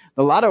be –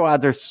 the lotto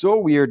odds are so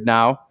weird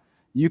now.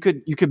 You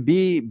could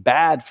be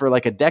bad for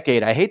like a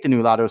decade. I hate the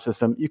new lotto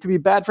system. You could be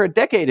bad for a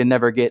decade and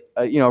never get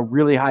a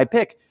really high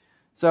pick.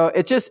 So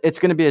it's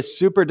going to be a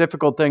super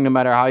difficult thing no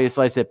matter how you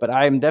slice it. But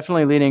I'm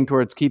definitely leaning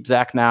towards keep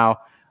Zach now.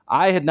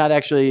 I had not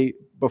actually,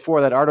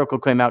 before that article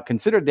came out,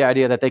 considered the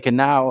idea that they can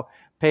now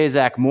pay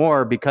Zach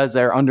more because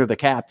they're under the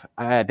cap.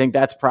 I think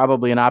that's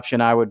probably an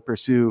option I would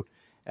pursue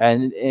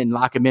and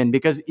lock him in,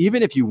 because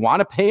even if you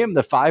want to pay him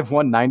the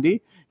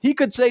 5,190, he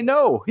could say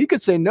no. He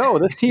could say no.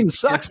 This team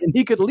sucks, and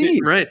he could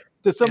leave. Right.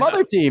 To some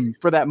other team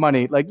for that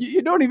money. Like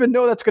you don't even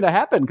know that's going to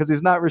happen because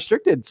he's not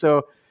restricted.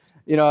 So,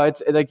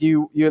 it's like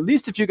you at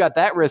least if you got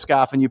that risk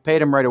off and you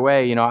paid him right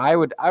away, I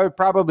would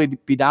probably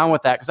be down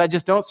with that, because I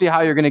just don't see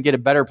how you're going to get a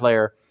better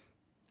player.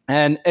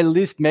 And at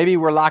least maybe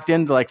we're locked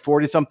into like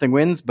 40 something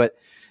wins. But,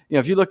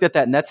 if you looked at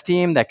that Nets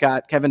team that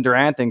got Kevin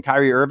Durant and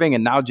Kyrie Irving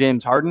and now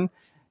James Harden,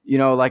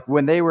 like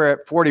when they were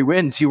at 40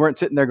 wins, you weren't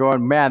sitting there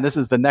going, man, this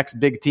is the next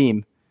big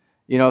team.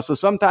 So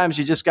sometimes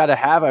you just got to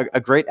have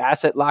a great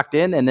asset locked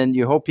in, and then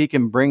you hope he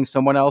can bring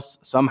someone else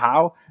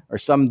somehow, or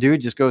some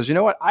dude just goes, you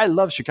know what? I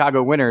love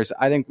Chicago winners.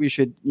 I think we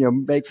should,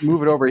 move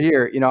it over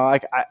here.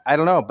 I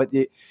don't know, but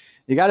you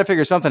got to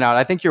figure something out.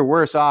 I think you're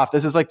worse off.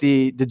 This is like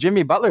the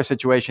Jimmy Butler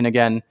situation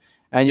again.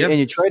 And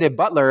you traded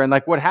Butler, and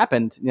like what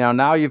happened?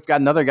 Now you've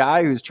got another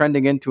guy who's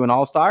trending into an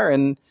all-star,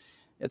 and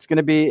it's going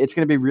to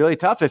be really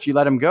tough if you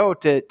let him go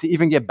to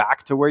even get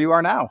back to where you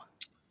are now.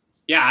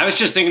 Yeah, I was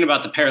just thinking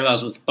about the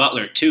parallels with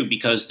Butler, too,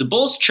 because the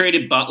Bulls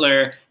traded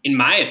Butler, in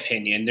my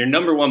opinion, their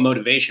number one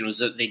motivation was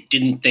that they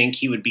didn't think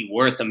he would be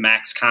worth a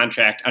max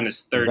contract on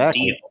his third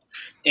deal.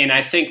 And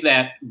I think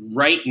that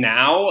right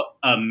now,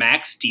 a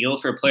max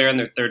deal for a player on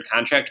their third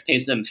contract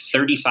pays them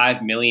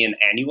 $35 million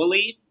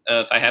annually,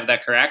 if I have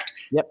that correct.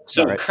 Yep.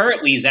 So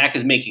currently, Zach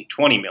is making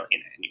 $20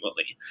 million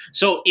annually.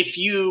 So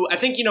I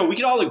think, we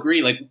could all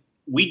agree, like,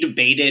 we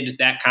debated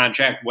that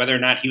contract, whether or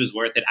not he was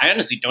worth it. I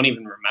honestly don't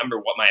even remember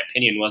what my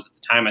opinion was at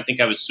the time. I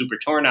think I was super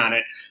torn on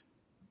it.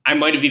 I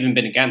might have even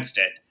been against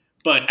it.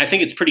 But I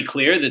think it's pretty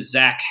clear that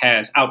Zach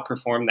has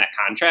outperformed that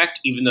contract,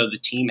 even though the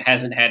team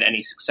hasn't had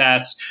any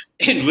success.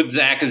 And with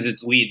Zach as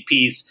its lead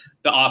piece,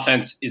 the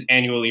offense is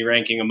annually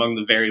ranking among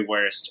the very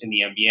worst in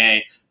the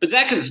NBA. But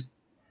Zach is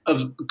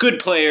a good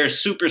player,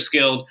 super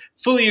skilled.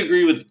 Fully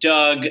agree with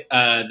Doug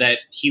that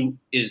he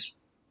is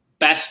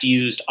best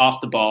used off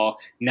the ball,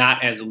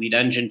 not as a lead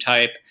engine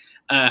type.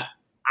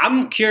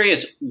 I'm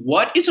curious,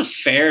 what is a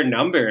fair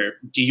number,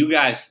 do you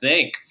guys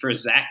think, for a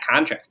Zach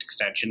contract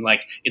extension?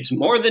 Like, it's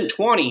more than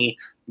 20.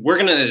 We're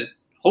going to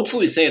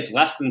hopefully say it's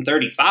less than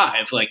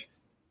 35. Like,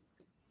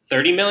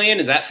 30 million,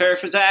 is that fair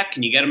for Zach?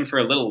 Can you get him for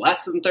a little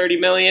less than 30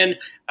 million?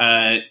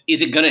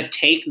 Is it going to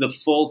take the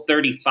full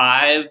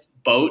 35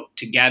 boat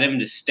to get him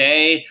to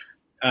stay?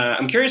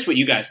 I'm curious what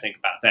you guys think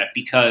about that,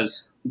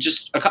 because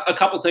just a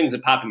couple things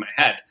that pop in my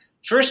head.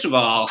 First of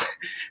all,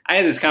 I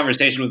had this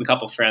conversation with a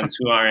couple friends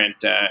who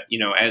aren't,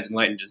 as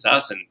enlightened as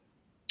us, and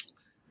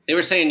they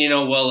were saying,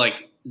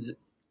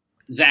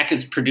 Zach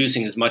is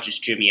producing as much as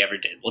Jimmy ever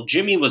did. Well,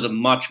 Jimmy was a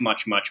much,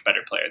 much, much better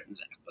player than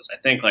Zach was.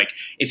 I think, like,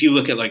 if you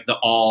look at like the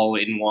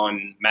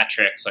all-in-one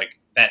metrics, like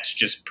that's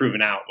just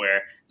proven out.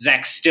 Where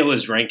Zach still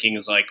is ranking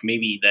as like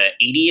maybe the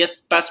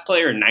 80th best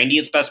player or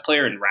 90th best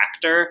player in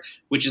Raptor,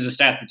 which is a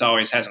stat that's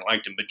always hasn't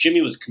liked him. But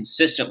Jimmy was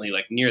consistently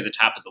like near the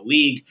top of the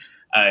league.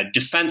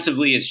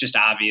 Defensively, it's just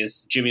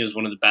obvious. Jimmy was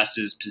one of the best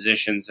at his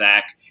position.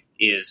 Zach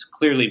is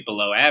clearly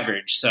below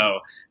average. So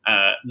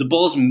the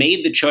Bulls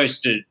made the choice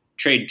to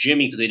trade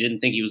Jimmy because they didn't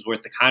think he was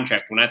worth the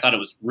contract, when I thought it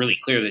was really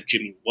clear that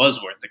Jimmy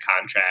was worth the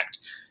contract.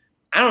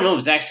 I don't know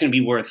if Zach's going to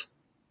be worth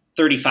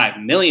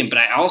 $35 million, but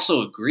I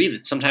also agree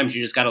that sometimes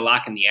you just got to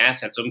lock in the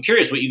asset. So I'm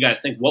curious what you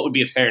guys think. What would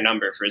be a fair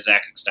number for a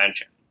Zach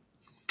extension?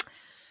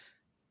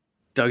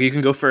 Doug, you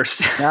can go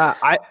first. Yeah,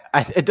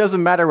 it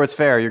doesn't matter what's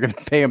fair. You're going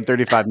to pay him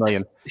 $35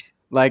 million.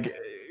 Like,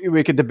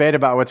 we could debate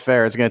about what's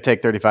fair. It's going to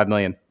take $35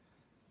 million.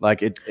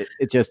 Like, it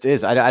just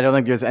is. I don't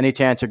think there's any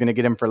chance you're going to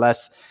get him for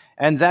less.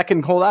 And Zach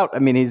can hold out. I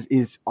mean,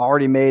 he's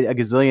already made $1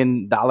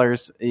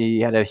 gazillion. He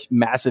had a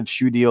massive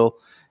shoe deal,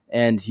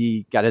 and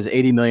he got his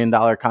 $80 million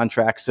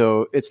contract.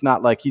 So it's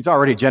not like he's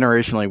already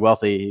generationally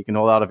wealthy. He can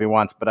hold out if he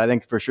wants, but I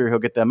think for sure he'll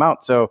get the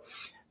amount. So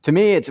to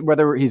me, it's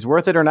whether he's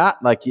worth it or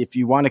not. Like, if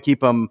you want to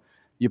keep him,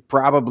 you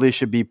probably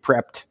should be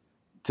prepped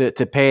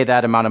to pay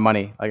that amount of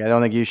money. Like, I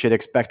don't think you should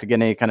expect to get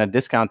any kind of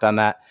discount on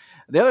that.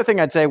 The other thing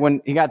I'd say,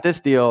 when he got this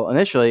deal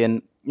initially,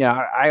 and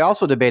I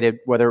also debated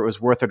whether it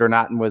was worth it or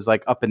not and was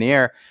like up in the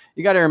air.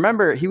 You got to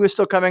remember, he was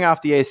still coming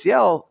off the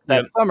ACL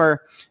that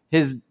summer.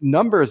 His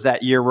numbers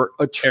that year were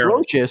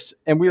atrocious.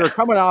 And we were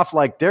coming off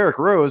like Derrick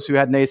Rose, who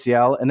had an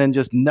ACL and then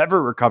just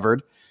never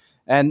recovered.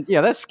 And,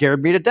 that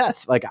scared me to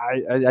death. Like,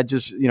 I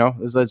just, it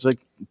was like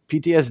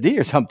PTSD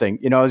or something.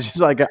 It's just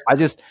like, I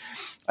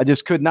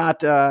just could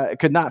not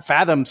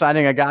fathom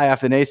signing a guy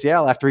off an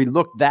ACL after he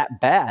looked that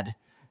bad.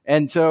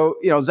 And so,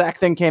 Zach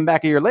then came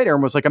back a year later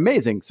and was like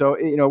amazing. So,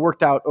 it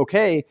worked out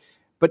okay.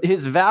 But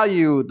his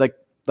value, like,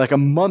 like a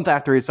month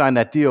after he signed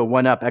that deal,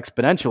 went up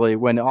exponentially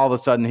when all of a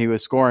sudden he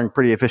was scoring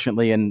pretty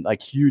efficiently in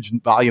like huge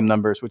volume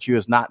numbers, which he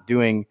was not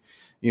doing,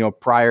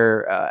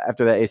 prior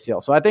after that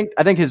ACL. So I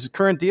think his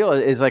current deal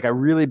is like a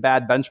really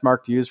bad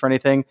benchmark to use for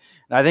anything.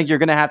 And I think you're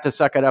going to have to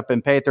suck it up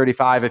and pay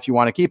 35 if you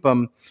want to keep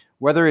him.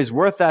 Whether he's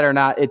worth that or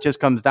not, it just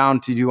comes down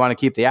to, do you want to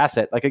keep the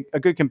asset? Like a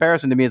good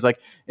comparison to me is like,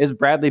 is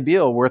Bradley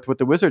Beal worth what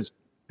the Wizards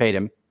paid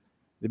him?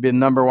 They'd be the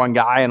number one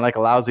guy in like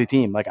a lousy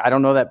team. Like, I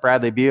don't know that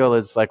Bradley Beal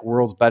is like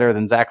worlds better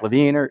than Zach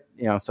LaVine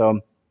or, so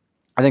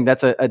I think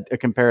that's a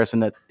comparison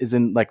that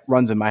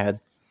runs in my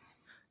head.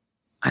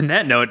 On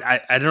that note, I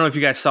don't know if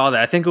you guys saw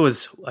that. I think it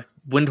was like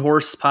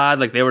Windhorse Pod.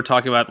 Like they were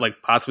talking about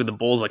like possibly the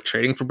Bulls like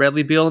trading for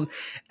Bradley Beal. And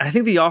I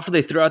think the offer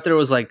they threw out there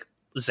was like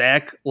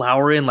Zach,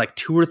 Lowry, and like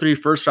 2 or 3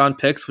 first round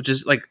picks, which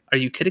is like, are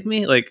you kidding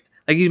me? Like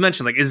you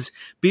mentioned, like is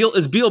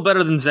Beal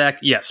better than Zach?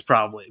 Yes,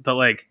 probably. But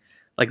like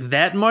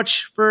that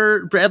much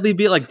for Bradley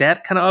Beal, like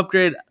that kind of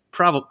upgrade,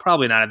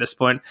 probably not at this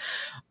point.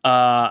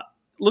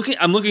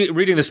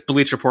 Reading this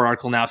Bleacher Report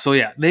article now. So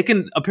yeah, they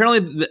can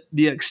apparently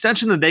the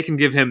extension that they can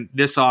give him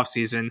this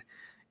offseason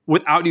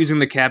without using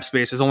the cap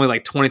space is only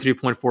like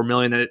 $23.4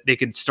 million. That they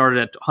could start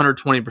it at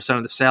 120%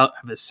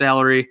 of his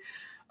salary.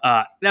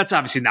 That's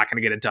obviously not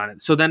going to get it done.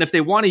 So then if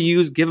they want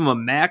to give him a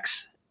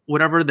max,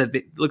 whatever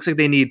looks like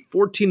they need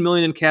 $14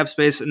 million in cap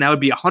space, and that would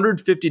be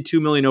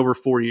 $152 million over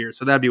 4 years.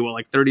 So that'd be what,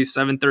 like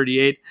 37,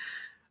 38.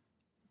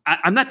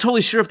 I'm not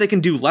totally sure if they can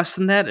do less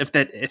than that. If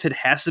it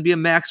has to be a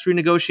max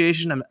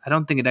renegotiation, I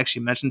don't think it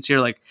actually mentions here.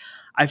 Like,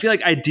 I feel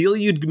like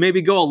ideally you'd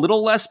maybe go a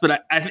little less,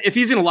 but if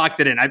he's going to lock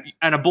that in,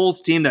 on a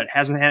Bulls team that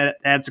hasn't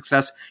had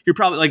success, you're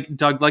probably like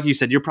Doug, like you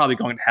said, you're probably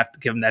going to have to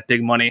give him that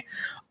big money.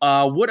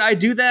 Would I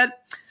do that?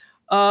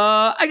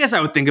 I guess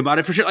I would think about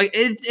it for sure. Like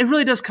it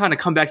really does kind of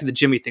come back to the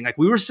Jimmy thing. Like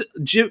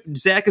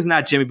Zach is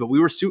not Jimmy, but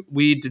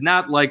we did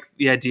not like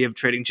the idea of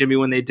trading Jimmy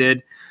when they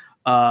did.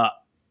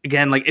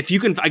 Again, like if you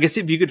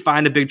could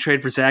find a big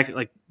trade for Zach,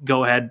 like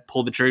go ahead,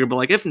 pull the trigger. But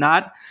like if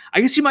not, I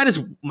guess you might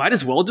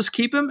as well just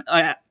keep him.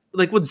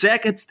 Like with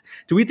Zach,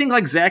 do we think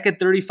like Zach at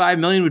 $35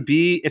 million would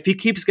be, if he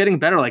keeps getting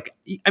better? Like,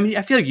 I mean,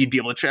 I feel like you'd be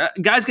able to trade.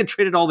 Guys get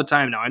traded all the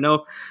time now. I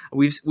know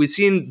we've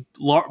seen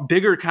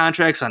bigger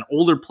contracts on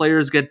older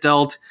players get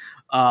dealt.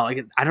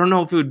 Like I don't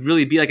know if it would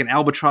really be like an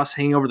albatross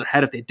hanging over their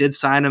head if they did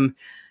sign him.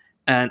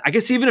 And I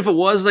guess even if it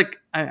was, like,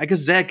 I guess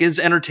Zach is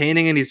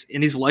entertaining and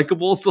he's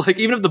likable. So like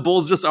even if the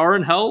Bulls just are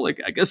in hell, like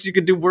I guess you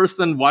could do worse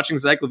than watching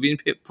Zach LaVine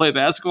play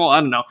basketball.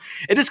 I don't know.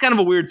 It is kind of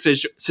a weird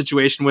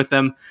situation with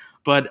them,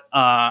 but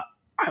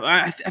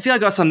I feel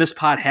like us on this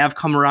pod have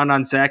come around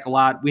on Zach a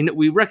lot.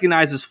 We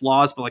recognize his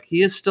flaws, but like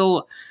he's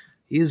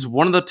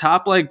one of the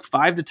top like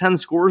 5 to 10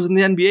 scorers in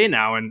the NBA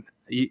now, and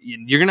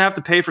you're gonna have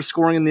to pay for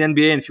scoring in the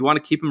NBA. And if you want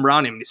to keep him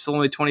around him, he's still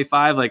only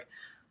 25. Like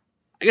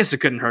I guess it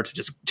couldn't hurt to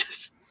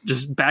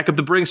just back up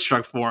the Brinks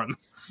truck for him.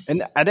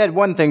 And I'd add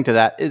one thing to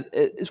that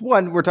is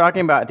one, we're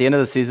talking about at the end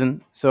of the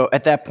season. So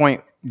at that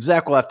point,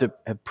 Zach will have to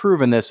have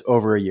proven this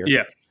over a year.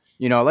 Yeah.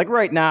 Like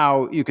right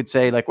now, you could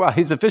say like, well,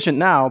 he's efficient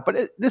now, but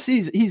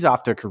he's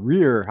off to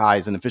career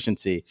highs in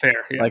efficiency. Fair.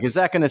 Yeah. Like, is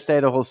that going to stay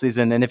the whole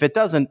season? And if it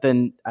doesn't,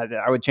 then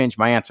I would change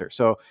my answer.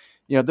 So,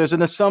 there's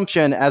an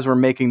assumption as we're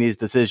making these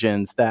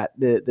decisions that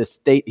the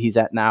state he's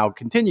at now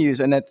continues,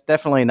 and that's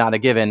definitely not a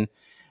given.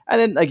 And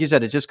then, like you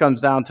said, it just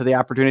comes down to the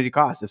opportunity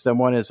cost. If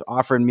someone is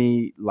offering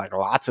me like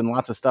lots and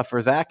lots of stuff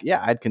for Zach,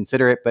 yeah, I'd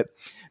consider it. But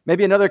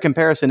maybe another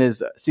comparison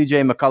is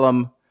CJ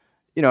McCollum.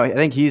 I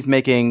think he's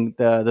making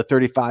the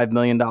 $35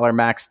 million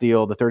max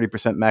deal, the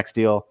 30% max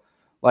deal.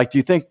 Like, do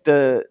you think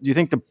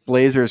the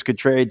Blazers could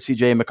trade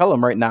CJ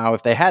McCollum right now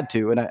if they had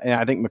to? And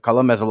I think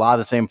McCollum has a lot of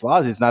the same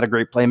flaws. He's not a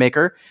great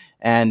playmaker,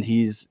 and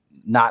he's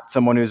not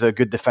someone who's a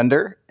good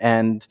defender.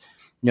 And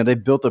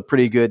they've built a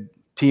pretty good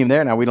team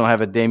there. Now we don't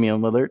have a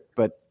Damian Lillard,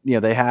 but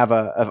they have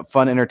a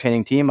fun,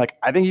 entertaining team. Like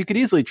I think you could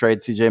easily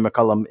trade CJ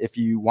McCollum if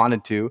you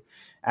wanted to.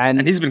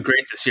 And he's been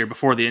great this year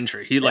before the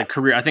injury. He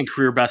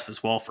career best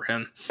as well for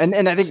him. And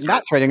I think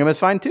not trading him is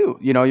fine too.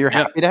 You're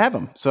happy to have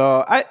him.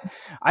 So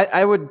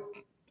I would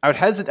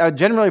hesitate. I would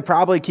generally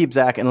probably keep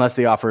Zach unless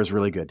the offer is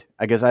really good.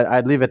 I guess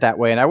I'd leave it that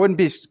way. And I wouldn't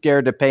be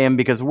scared to pay him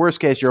because worst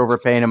case, you're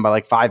overpaying him by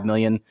like $5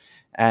 million.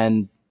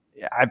 And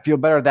I feel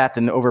better at that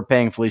than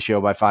overpaying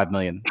Felicio by $5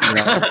 million.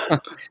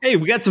 Hey,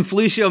 we got some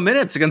Felicio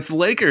minutes against the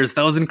Lakers.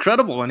 That was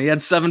incredible, and he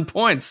had 7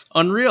 points.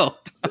 Unreal.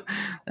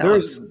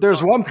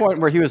 There's one point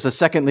where he was the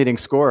second leading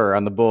scorer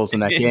on the Bulls in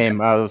that game.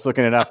 I was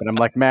looking it up, and I'm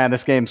like, man,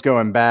 this game's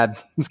going bad.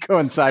 It's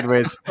going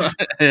sideways.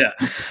 Yeah.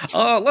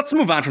 Let's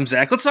move on from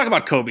Zach. Let's talk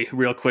about Kobe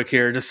real quick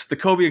here. Just the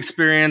Kobe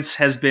experience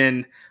has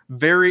been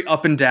very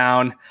up and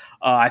down.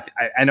 I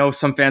know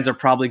some fans are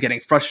probably getting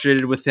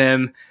frustrated with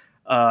him.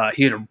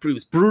 He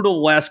was brutal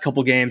the last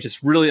couple games,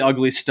 just really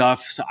ugly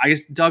stuff. So I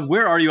guess, Doug,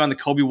 where are you on the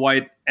Kobe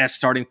White as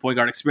starting point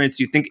guard experience?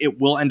 Do you think it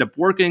will end up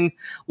working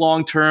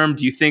long term?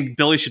 Do you think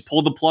Billy should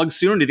pull the plug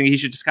soon? Do you think he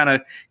should just kind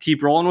of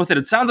keep rolling with it?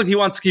 It sounds like he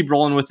wants to keep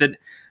rolling with it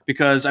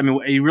because, I mean,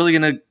 are you really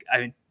going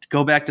to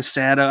go back to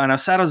Sada? I know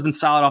Sada's been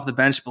solid off the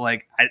bench, but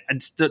like I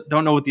just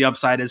don't know what the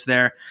upside is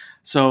there.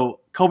 So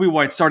Kobe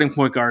White, starting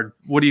point guard.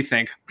 What do you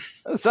think?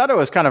 Sato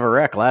was kind of a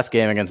wreck last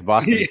game against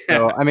Boston. Yeah,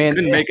 so I mean,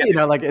 couldn't make it. you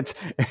know, like it's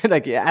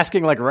like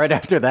asking like right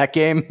after that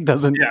game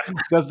doesn't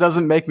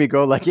make me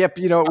go like, yep,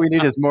 you know what we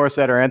need is more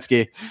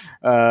Satoransky.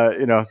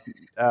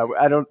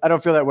 I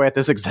don't feel that way at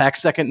this exact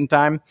second in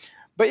time.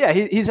 But yeah,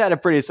 he's had a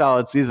pretty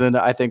solid season,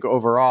 I think,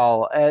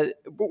 overall.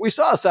 But we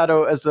saw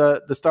Sato as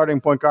the starting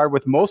point guard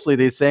with mostly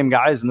these same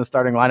guys in the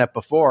starting lineup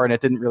before, and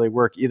it didn't really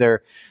work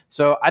either.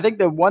 So I think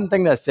the one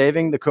thing that's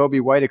saving the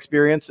Kobe White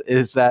experience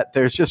is that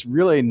there's just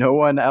really no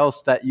one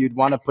else that you'd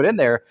want to put in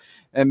there.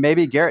 And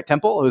maybe Garrett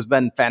Temple, who's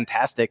been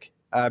fantastic,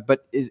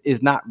 but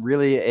is not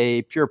really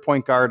a pure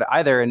point guard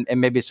either,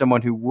 and maybe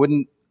someone who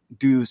wouldn't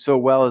do so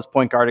well as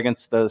point guard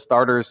against the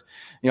starters.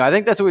 You know, I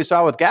think that's what we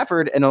saw with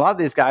Gafford and a lot of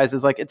these guys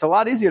is like, it's a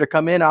lot easier to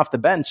come in off the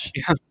bench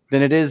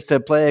than it is to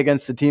play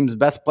against the team's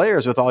best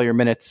players with all your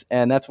minutes.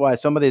 And that's why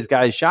some of these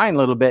guys shine a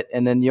little bit.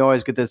 And then you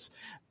always get this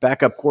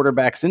backup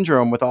quarterback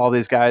syndrome with all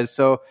these guys.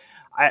 So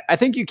I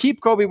think you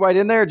keep Kobe White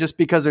in there just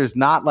because there's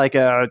not like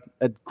a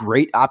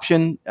great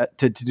option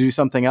to do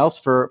something else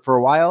for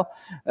a while.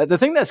 The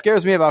thing that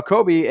scares me about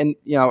Kobe, and,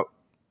 you know,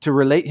 to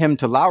relate him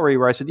to Lowry,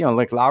 where I said, you know,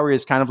 like Lowry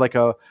is kind of like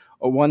a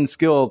one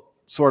skill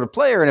sort of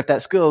player. And if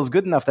that skill is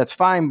good enough, that's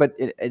fine, but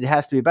it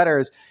has to be better.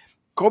 Is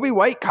Kobe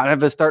White kind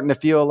of is starting to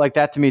feel like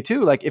that to me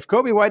too. Like if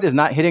Kobe White is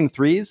not hitting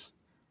threes,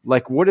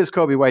 like what is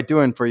Kobe White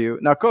doing for you?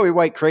 Now, Kobe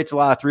White creates a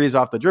lot of threes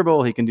off the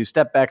dribble. He can do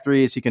step back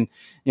threes. He can,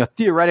 you know,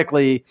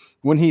 theoretically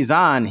when he's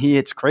on, he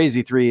hits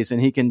crazy threes and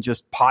he can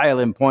just pile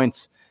in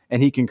points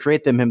and he can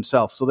create them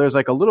himself. So there's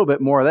like a little bit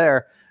more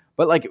there,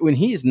 but like when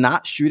he's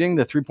not shooting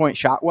the 3-point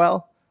shot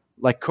well,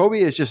 like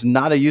Kobe is just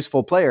not a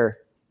useful player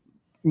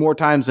more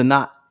times than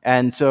not.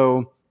 And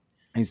so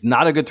he's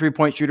not a good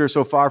 3-point shooter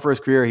so far for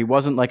his career. He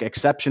wasn't like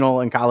exceptional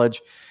in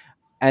college.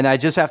 And I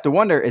just have to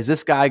wonder, is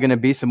this guy going to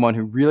be someone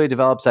who really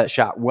develops that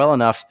shot well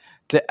enough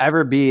to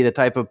ever be the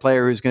type of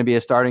player who's going to be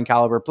a starting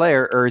caliber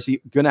player? Or is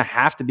he going to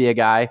have to be a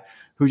guy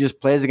who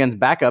just plays against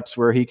backups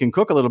where he can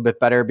cook a little bit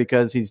better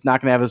because he's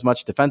not going to have as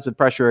much defensive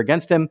pressure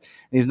against him, and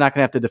he's not going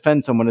to have to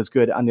defend someone as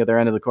good on the other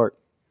end of the court?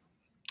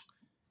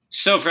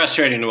 So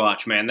frustrating to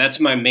watch, man. That's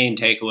my main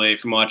takeaway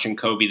from watching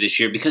Kobe this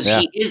year because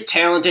he is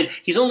talented.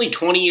 He's only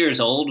 20 years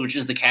old, which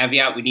is the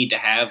caveat we need to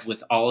have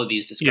with all of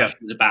these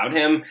discussions about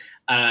him.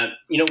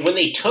 You know, when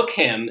they took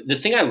him, the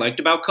thing I liked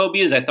about Kobe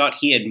is I thought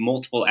he had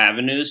multiple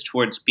avenues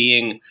towards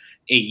being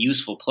a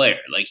useful player.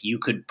 Like you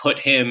could put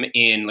him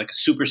in like a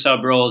super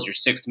sub role as your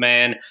sixth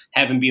man,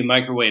 have him be a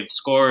microwave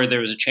scorer. There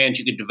was a chance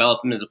you could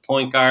develop him as a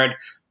point guard.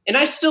 And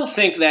I still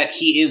think that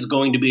he is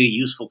going to be a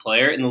useful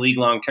player in the league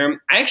long term.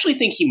 I actually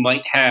think he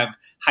might have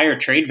higher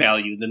trade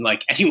value than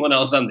like anyone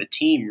else on the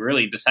team,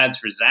 really, besides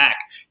for Zach.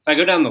 If I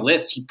go down the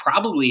list, he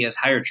probably has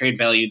higher trade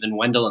value than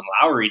Wendell and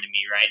Lowry to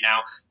me right now,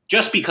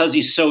 just because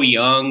he's so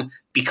young,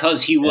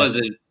 because he was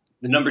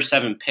the number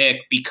 7 pick,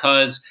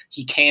 because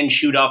he can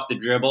shoot off the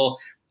dribble.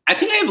 I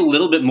think I have a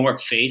little bit more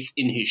faith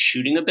in his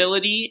shooting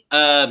ability,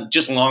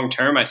 just long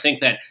term. I think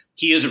that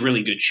he is a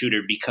really good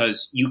shooter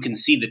because you can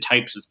see the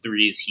types of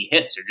threes he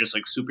hits. They're just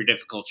like super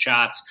difficult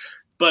shots.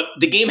 But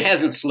the game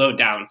hasn't slowed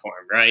down for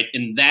him, right?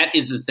 And that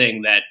is the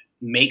thing that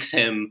makes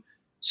him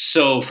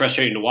so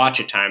frustrating to watch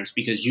at times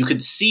because you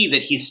could see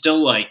that he's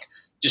still like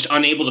just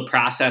unable to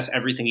process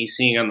everything he's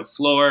seeing on the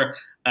floor.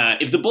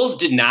 If the Bulls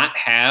did not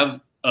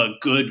have a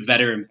good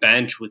veteran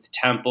bench with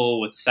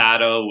Temple, with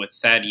Sato, with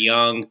Thad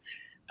Young,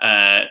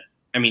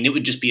 I mean, it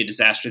would just be a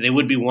disaster. They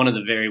would be one of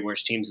the very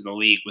worst teams in the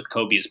league with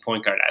Kobe as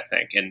point guard, I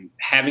think. And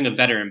having a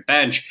veteran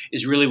bench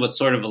is really what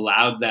sort of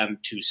allowed them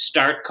to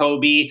start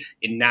Kobe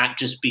and not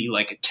just be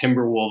like a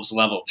Timberwolves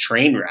level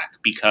train wreck.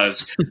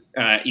 Because,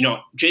 you know,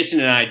 Jason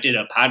and I did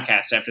a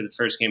podcast after the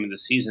first game of the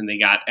season. They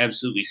got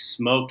absolutely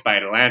smoked by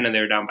Atlanta. They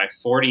were down by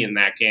 40 in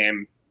that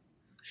game.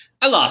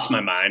 I lost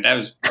my mind. I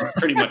was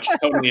pretty much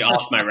totally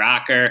off my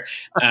rocker.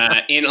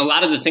 And a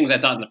lot of the things I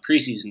thought in the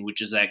preseason, which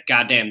is that,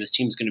 goddamn, this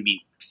team's going to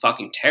be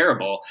fucking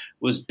terrible,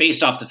 was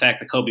based off the fact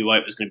that Kobe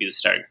White was going to be the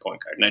starting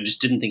point guard. And I just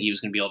didn't think he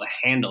was going to be able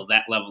to handle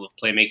that level of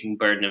playmaking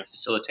burden and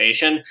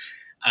facilitation.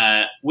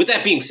 With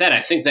that being said,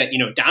 I think that, you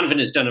know, Donovan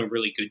has done a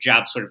really good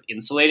job sort of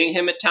insulating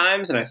him at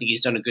times. And I think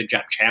he's done a good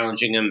job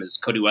challenging him, as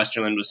Cody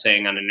Westerland was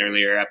saying on an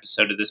earlier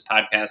episode of this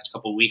podcast a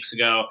couple of weeks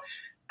ago.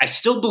 I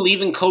still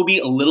believe in Kobe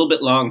a little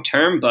bit long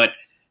term, but,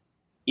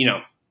 you know,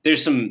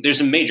 there's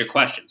some major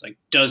questions. Like,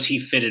 does he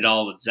fit it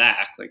all with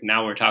Zach? Like,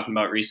 now we're talking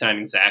about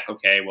re-signing Zach.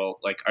 Okay, well,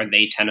 like, are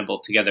they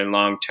tenable together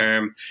long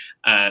term?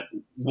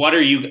 What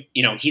are you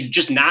know, he's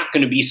just not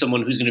going to be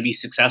someone who's going to be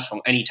successful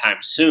anytime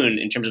soon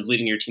in terms of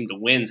leading your team to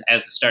wins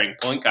as the starting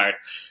point guard.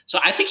 So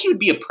I think he would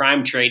be a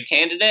prime trade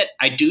candidate.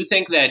 I do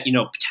think that, you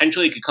know,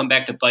 potentially it could come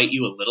back to bite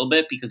you a little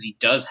bit because he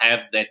does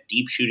have that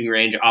deep shooting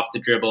range off the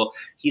dribble.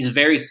 He's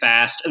very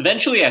fast.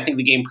 Eventually, I think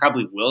the game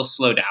probably will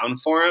slow down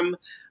for him.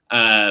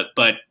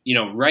 But, you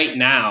know, right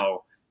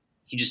now,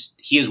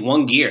 he has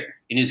one gear,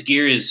 and his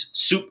gear is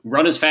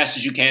run as fast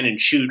as you can and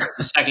shoot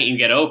the second you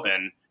get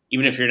open,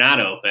 even if you're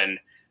not open.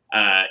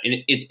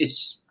 And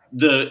it's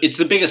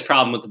the biggest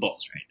problem with the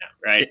Bulls right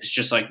now, right? It's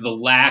just like the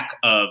lack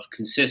of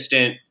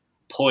consistent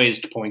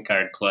poised point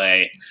guard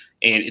play.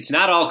 And it's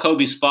not all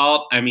Kobe's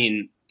fault. I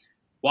mean,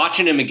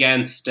 watching him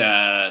against,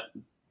 the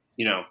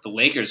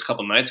Lakers a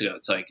couple nights ago,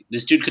 it's like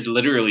this dude could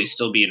literally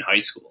still be in high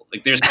school.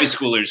 Like there's high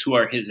schoolers who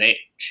are his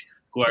age,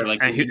 who are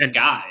like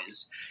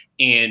guys.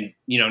 And,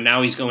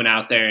 now he's going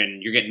out there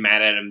and you're getting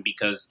mad at him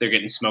because they're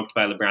getting smoked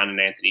by LeBron and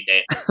Anthony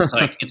Davis. It's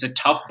like, it's a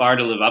tough bar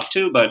to live up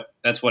to, but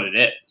that's what it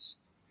is.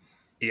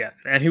 Yeah,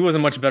 and he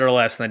wasn't much better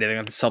last night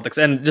against the Celtics.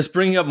 And just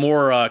bringing up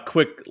more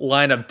quick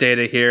lineup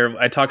data here,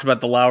 I talked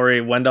about the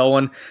Lowry-Wendell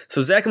one.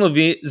 So Zach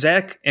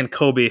and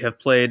Kobe have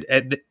played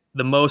at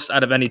the most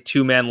out of any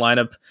two-man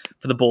lineup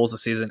for the Bulls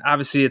this season.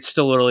 Obviously, it's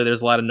still early.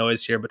 There's a lot of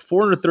noise here, but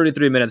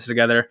 433 minutes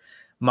together,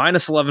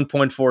 minus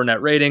 11.4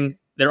 net rating.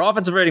 Their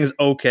offensive rating is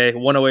okay,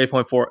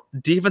 108.4.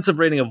 Defensive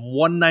rating of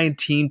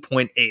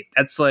 119.8.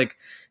 That's like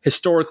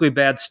historically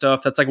bad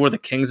stuff. That's like where the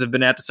Kings have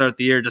been at to start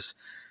the year.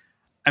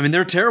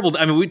 They're terrible.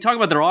 We talk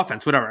about their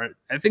offense, whatever.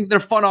 I think they're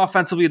fun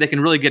offensively. They can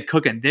really get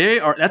cooking.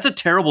 That's a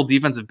terrible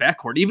defensive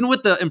backcourt. Even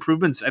with the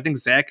improvements, I think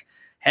Zach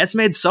has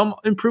made some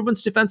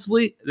improvements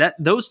defensively.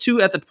 Those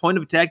two at the point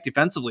of attack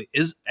defensively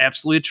is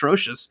absolutely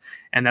atrocious.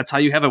 And that's how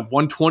you have a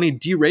 120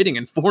 D rating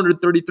in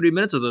 433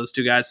 minutes with those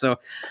two guys. So,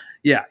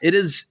 yeah, it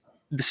is.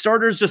 The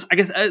starters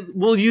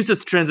we'll use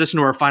this transition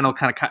to our final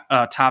kind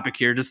of topic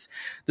here. Just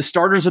the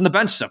starters and the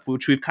bench stuff,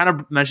 which we've kind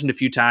of mentioned a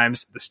few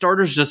times. The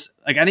starters just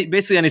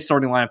basically any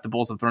starting lineup the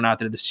Bulls have thrown out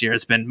there this year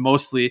has been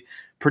mostly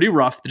pretty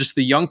rough. Just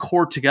the young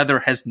core together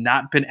has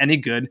not been any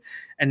good.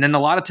 And then a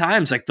lot of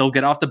times, like they'll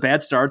get off the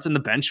bad starts and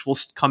the bench will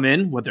come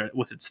in, whether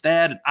it's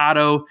Thad,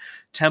 Otto,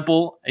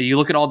 Temple. You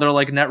look at all their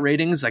like net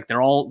ratings, like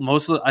they're all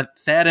mostly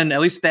Thad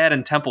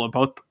and Temple are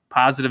both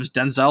positives.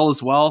 Denzel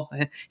as well.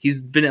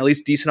 He's been at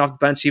least decent off the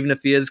bench, even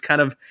if he is kind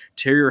of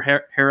tear your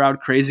hair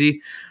out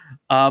crazy.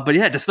 But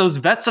yeah, just those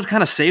vets have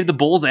kind of saved the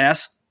Bulls'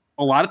 ass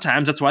a lot of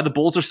times. That's why the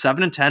Bulls are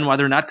 7-10, why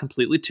they're not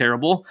completely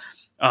terrible.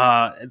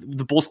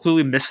 The Bulls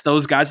clearly missed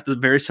those guys at the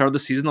very start of the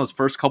season, those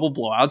first couple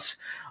blowouts.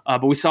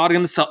 But we saw it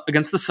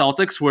against the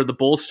Celtics where the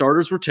Bulls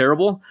starters were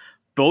terrible.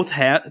 Both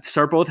halves,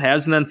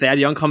 and then Thad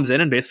Young comes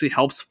in and basically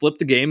helps flip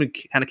the game and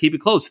kind of keep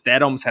it close.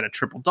 Thad almost had a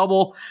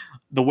triple-double.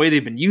 The way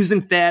they've been using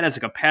Thad as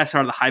like a passer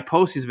out of the high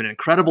post, he's been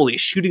incredible.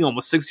 He's shooting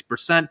almost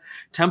 60%.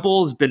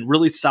 Temple has been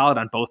really solid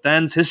on both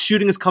ends. His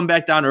shooting has come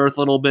back down to earth a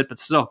little bit, but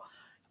still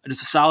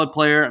just a solid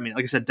player.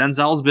 Like I said,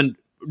 Denzel's been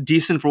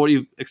decent for what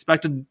you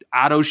expected.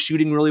 Otto's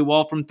shooting really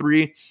well from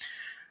three.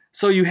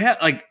 So you have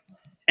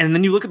and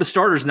then you look at the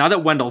starters now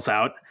that Wendell's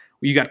out.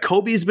 You got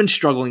Kobe's been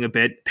struggling a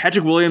bit.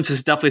 Patrick Williams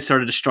has definitely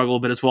started to struggle a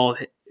bit as well.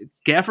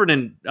 Gafford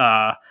and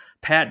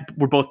Pat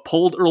were both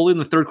pulled early in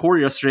the third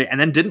quarter yesterday and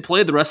then didn't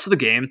play the rest of the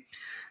game.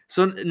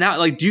 So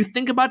now, do you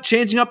think about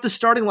changing up the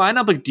starting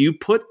lineup? Do you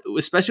put,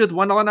 especially with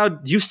Wendell now,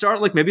 do you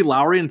start maybe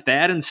Lowry and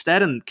Thad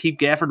instead and keep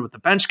Gafford with the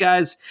bench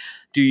guys?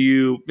 Do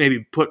you maybe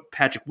put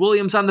Patrick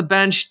Williams on the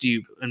bench? Do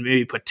you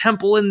maybe put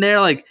Temple in there?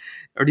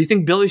 Or do you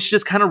think Billy should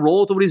just kind of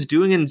roll with what he's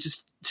doing and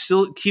just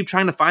still keep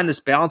trying to find this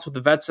balance with the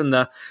vets and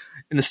the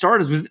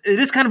starters? It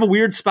is kind of a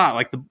weird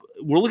spot.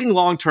 We're looking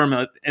long term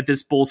at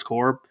this Bulls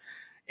core,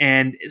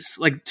 and it's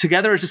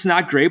together it's just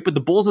not great. But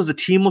the Bulls as a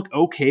team look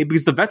okay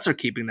because the vets are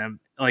keeping them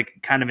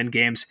kind of in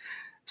games.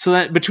 So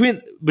that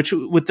between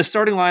with the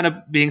starting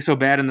lineup being so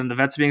bad and then the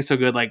vets being so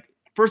good,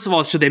 first of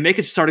all, should they make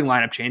a starting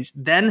lineup change?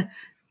 Then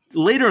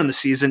later in the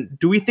season,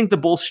 do we think the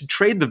Bulls should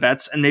trade the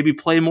vets and maybe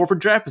play more for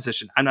draft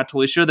position? I'm not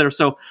totally sure there.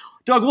 So,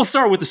 Doug, we'll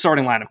start with the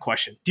starting lineup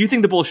question. Do you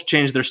think the Bulls should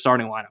change their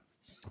starting lineup?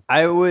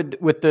 I would,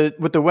 with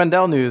the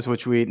Wendell news,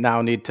 which we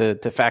now need to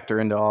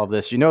factor into all of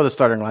this. The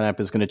starting lineup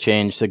is going to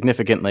change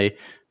significantly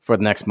for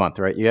the next month,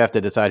 right? You have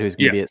to decide who's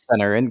going to be at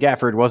center. And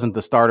Gafford wasn't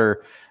the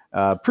starter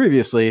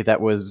previously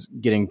that was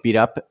getting beat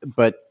up,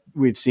 but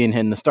we've seen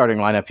him in the starting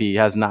lineup. He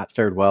has not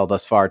fared well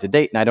thus far to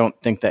date, and I don't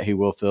think that he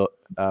will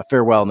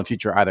fare well in the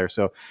future either.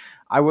 So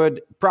I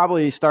would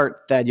probably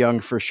start Thad Young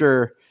for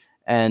sure,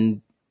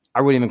 and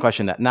I wouldn't even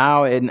question that.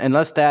 Now,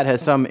 unless Thad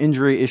has some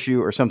injury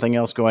issue or something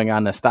else going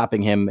on that's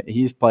stopping him,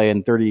 he's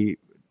playing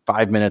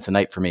 35 minutes a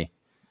night for me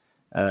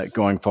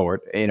going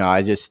forward.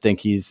 I just think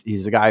he's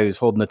the guy who's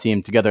holding the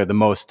team together the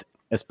most,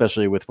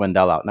 especially with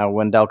Wendell out. Now, when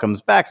Wendell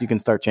comes back, you can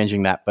start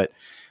changing that, but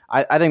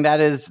I think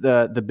that is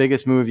the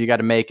biggest move you got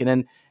to make. And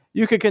then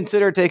you could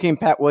consider taking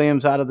Pat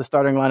Williams out of the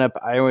starting lineup.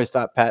 I always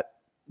thought Pat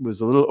was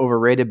a little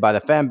overrated by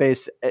the fan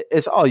base.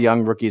 It's all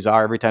young rookies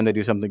are. Every time they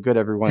do something good,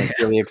 everyone is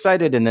really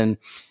excited. And then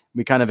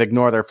we kind of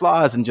ignore their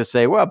flaws and just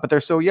say, well, but they're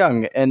so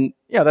young. And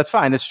yeah, that's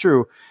fine. That's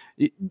true.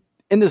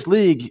 In this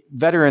league,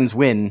 veterans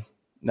win.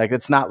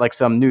 It's not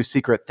some new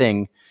secret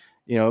thing.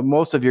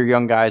 Most of your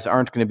young guys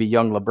aren't going to be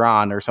young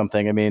LeBron or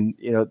something.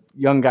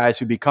 Young guys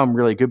who become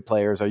really good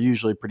players are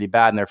usually pretty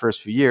bad in their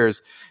first few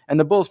years. And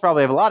the Bulls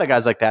probably have a lot of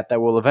guys like that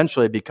will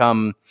eventually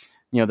become,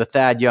 the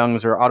Thad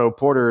Youngs or Otto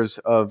Porters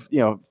of,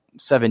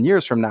 7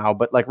 years from now.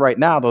 But right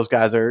now, those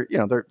guys are,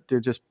 they're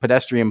just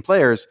pedestrian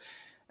players.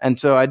 And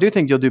so I do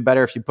think you'll do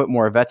better if you put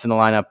more vets in the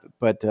lineup.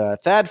 But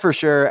Thad for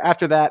sure.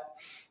 After that,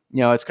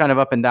 it's kind of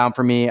up and down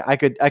for me. I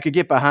could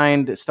get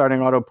behind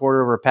starting Otto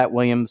Porter over Pat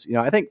Williams.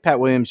 I think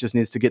Pat Williams just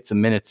needs to get some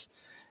minutes.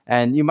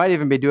 And you might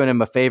even be doing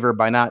him a favor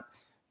by not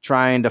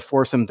trying to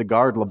force him to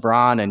guard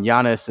LeBron and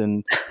Giannis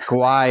and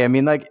Kawhi. I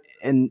mean, like,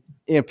 and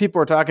people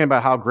were talking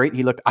about how great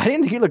he looked. I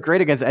didn't think he looked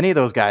great against any of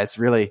those guys,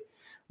 really.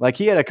 Like,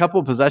 he had a couple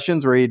of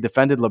possessions where he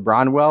defended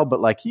LeBron well,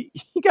 but like he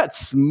got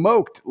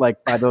smoked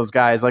like by those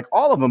guys. Like,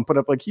 all of them put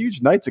up like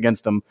huge nights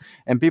against him,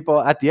 and people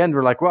at the end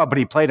were like, "Well, but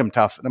he played him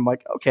tough." And I'm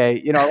like,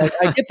 "Okay, like,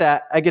 I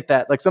get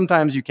that. Like,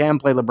 sometimes you can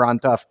play LeBron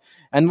tough."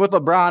 And with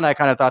LeBron, I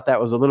kind of thought that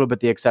was a little bit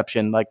the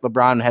exception. Like,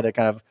 LeBron had a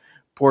kind of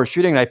poor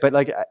shooting night, but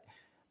like,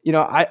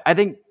 I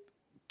think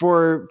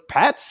for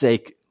Pat's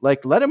sake,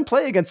 like, let him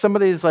play against some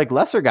of these like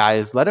lesser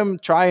guys. Let him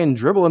try and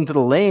dribble into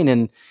the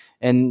lane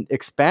and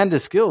expand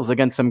his skills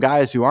against some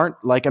guys who aren't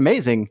like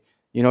amazing.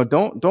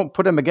 Don't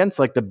put him against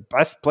like the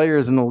best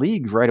players in the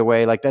league right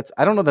away. Like,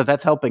 I don't know that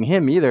that's helping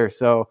him either.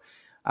 So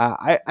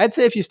I'd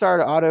say if you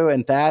start Otto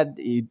and Thad,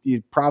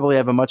 you'd probably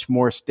have a much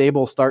more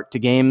stable start to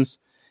games.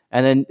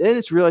 And then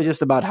it's really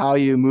just about how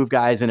you move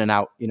guys in and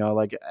out.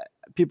 Like,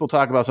 people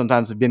talk about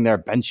sometimes being their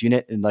bench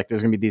unit and like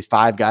there's going to be these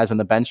 5 guys on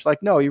the bench.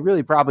 Like, no, you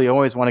really probably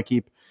always want to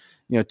keep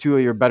 2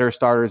 of your better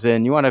starters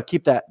in. You want to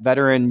keep that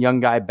veteran young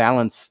guy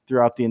balance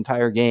throughout the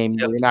entire game.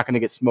 Yep. You're not going to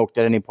get smoked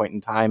at any point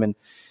in time. And,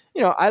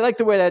 I like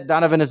the way that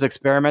Donovan has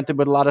experimented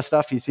with a lot of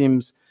stuff. He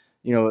seems,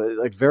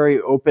 like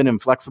very open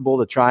and flexible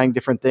to trying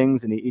different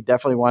things. And he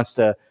definitely wants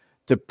to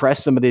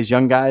press some of these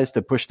young guys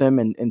to push them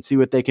and see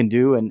what they can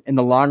do. And in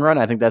the long run,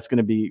 I think that's going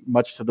to be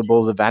much to the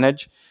Bulls'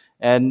 advantage.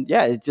 And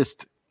yeah, it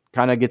just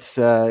kind of gets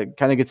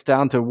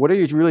down to what are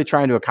you really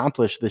trying to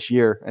accomplish this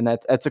year? And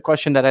that's a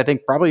question that I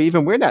think probably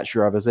even we're not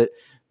sure of. Is it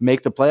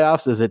make the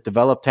playoffs? Is it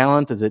develop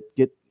talent? Does it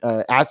get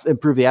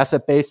improve the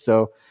asset base?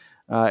 So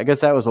I guess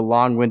that was a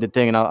long-winded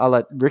thing, and I'll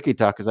let Ricky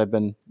talk because I've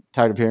been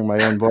tired of hearing my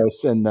own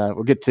voice, and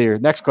we'll get to your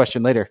next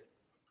question later.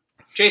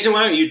 Jason,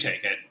 why don't you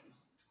take it?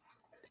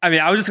 I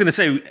mean, I was just going to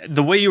say,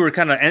 the way you were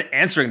kind of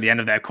answering the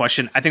end of that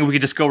question, I think we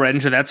could just go right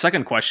into that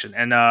second question.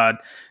 And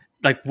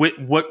like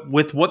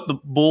with what the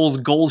Bulls'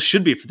 goals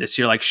should be for this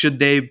year. Like, should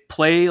they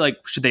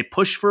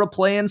push for a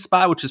play-in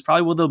spot, which is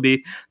probably what they'll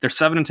be. They're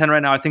 7-10 right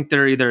now. I think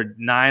they're either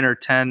 9 or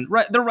 10.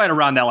 Right, they're right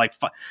around that like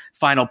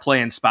final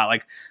play-in spot.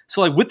 Like,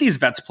 so like with these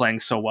vets playing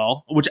so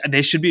well, which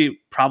they should be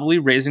probably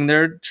raising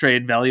their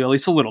trade value at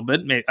least a little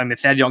bit. I mean,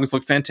 Thad Young's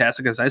looked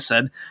fantastic, as I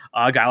said.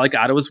 A guy like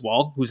Otto as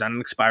well, who's on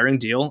an expiring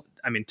deal.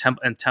 I mean,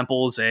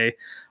 Temple is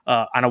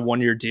on a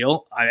 1-year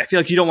deal. I feel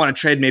like you don't want to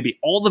trade maybe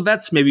all the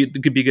vets. Maybe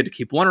it could be good to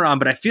keep one around,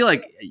 but I feel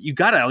like you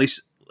got to at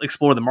least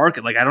explore the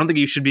market. Like, I don't think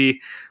you should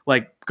be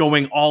like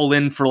going all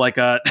in for like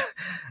a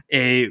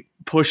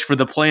push for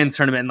the play-in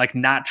tournament and like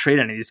not trade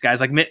any of these guys.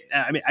 Like,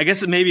 I mean, I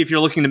guess maybe if you're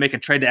looking to make a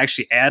trade to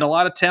actually add a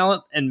lot of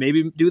talent and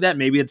maybe do that,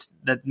 maybe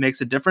that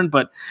makes it different.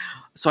 But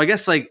so I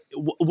guess like,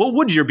 what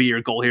would be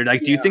your goal here?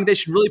 Like, do you think they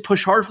should really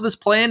push hard for this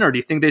play-in, or do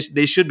you think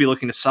they should be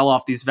looking to sell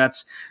off these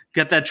vets,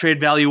 get that trade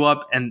value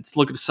up, and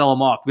look to sell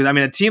them off? Because I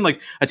mean, a team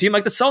like the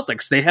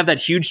Celtics, they have that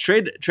huge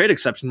trade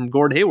exception from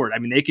Gordon Hayward. I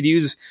mean, they could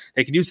use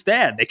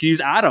Thad, they could use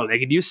Otto, they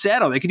could use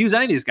Sato, they could use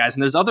any of these guys,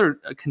 and there's other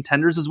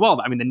contenders as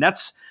well. I mean, the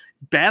Nets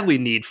badly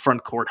need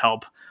front court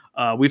help.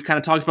 We've kind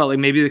of talked about like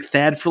maybe the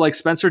Thad for like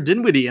Spencer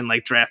Dinwiddie and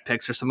like draft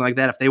picks or something like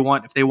that if they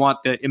want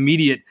the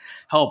immediate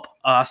help.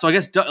 So I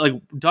guess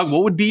Doug,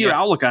 what would be your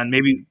outlook on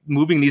maybe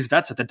moving these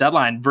vets at the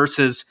deadline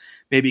versus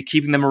maybe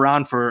keeping them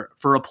around for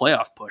a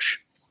playoff push?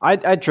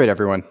 I'd trade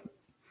everyone.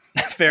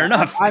 Fair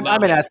enough. I'm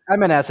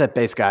an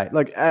asset-based guy.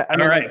 Look, I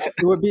mean, right.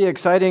 It would be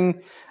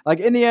exciting. Like,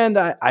 in the end,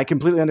 I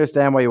completely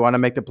understand why you want to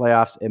make the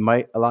playoffs. It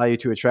might allow you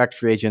to attract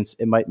free agents.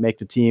 It might make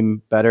the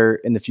team better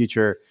in the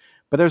future.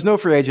 But there's no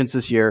free agents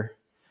this year.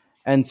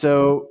 And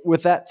so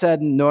with that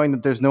said, knowing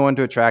that there's no one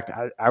to attract,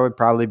 I would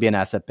probably be an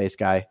asset-based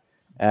guy,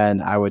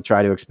 and I would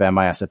try to expand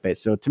my asset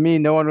base. So to me,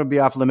 no one would be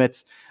off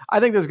limits. I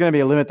think there's going to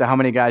be a limit to how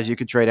many guys you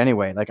could trade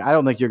anyway. Like, I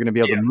don't think you're going to be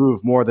able to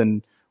move more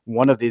than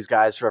one of these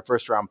guys for a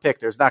first-round pick.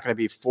 There's not going to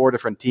be 4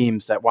 different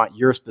teams that want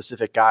your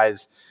specific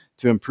guys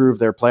to improve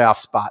their playoff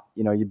spot.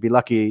 You'd be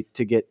lucky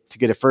to get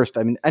a first.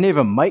 I mean, any of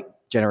them might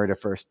generate a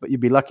first, but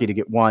you'd be lucky to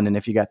get one. And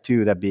if you got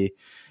 2, that'd be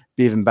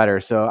even better.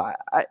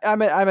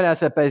 I'm an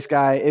asset-based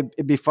guy.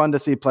 It'd be fun to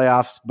see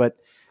playoffs, but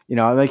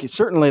like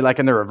certainly like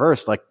in the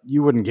reverse, like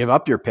you wouldn't give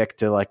up your pick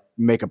to like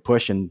make a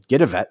push and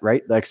get a vet,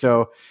 right? Like,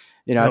 so,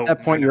 at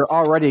that point you're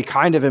already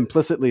kind of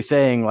implicitly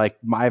saying like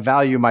I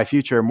value my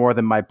future more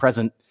than my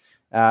present.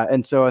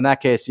 And so in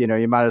that case, you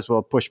might as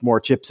well push more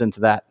chips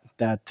into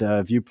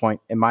that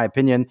viewpoint, in my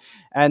opinion.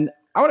 And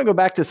I want to go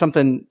back to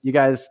something you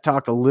guys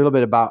talked a little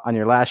bit about on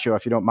your last show,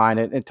 if you don't mind.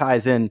 It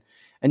ties in,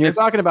 and you're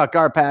talking about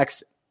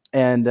Garpax.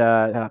 And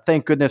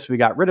thank goodness we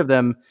got rid of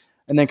them.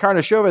 And then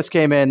Karnisovas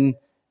came in,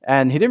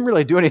 and he didn't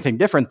really do anything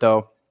different,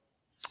 though.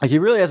 Like, he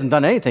really hasn't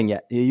done anything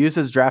yet. He used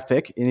his draft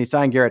pick, and he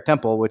signed Garrett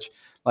Temple, which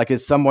like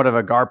is somewhat of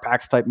a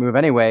Garpax type move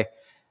anyway.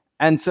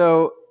 And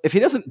so if he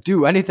doesn't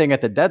do anything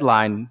at the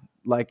deadline,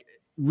 like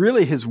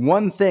really his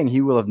one thing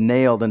he will have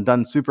nailed and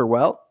done super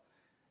well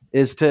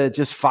is to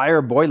just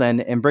fire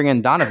Boylen and bring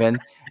in Donovan.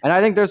 And I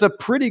think there's a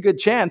pretty good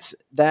chance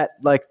that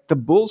like the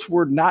Bulls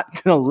were not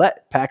going to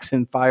let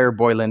Paxson fire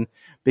Boylen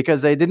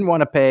because they didn't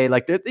want to pay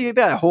like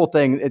that whole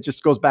thing. It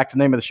just goes back to the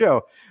name of the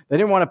show. They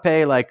didn't want to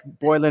pay like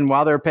Boylen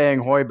while they're paying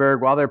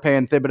Hoiberg, while they're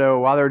paying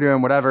Thibodeau, while they're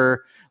doing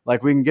whatever.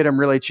 Like we can get him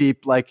really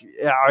cheap. Like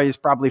he's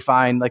probably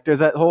fine. Like there's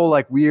that whole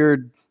like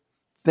weird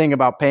thing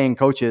about paying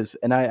coaches.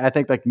 And I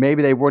think like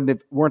maybe they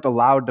weren't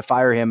allowed to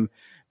fire him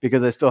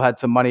because they still had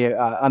some money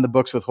on the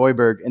books with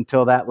Hoiberg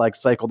until that like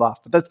cycled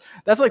off. But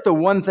that's like the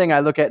one thing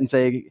I look at and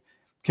say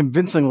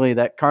convincingly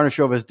that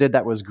Karnisovas did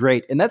that was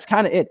great. And that's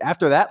kind of it.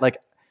 After that, like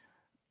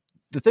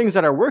the things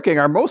that are working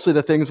are mostly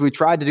the things we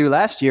tried to do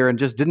last year and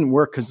just didn't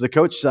work because the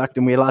coach sucked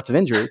and we had lots of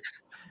injuries.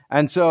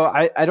 And so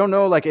I don't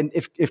know, like,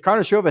 if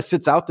Karnisovas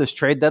sits out this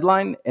trade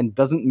deadline and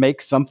doesn't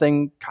make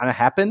something kind of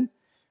happen,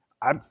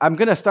 I'm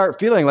going to start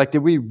feeling like, did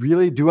we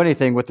really do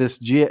anything with this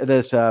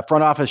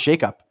front office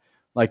shakeup?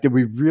 Like, did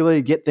we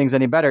really get things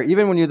any better?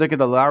 Even when you look at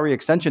the Lowry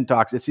extension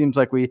talks, it seems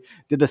like we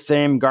did the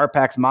same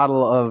Garpax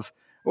model of,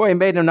 well, he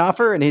made an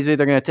offer and he's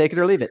either going to take it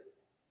or leave it.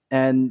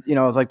 And, you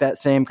know, it was like that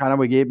same kind of,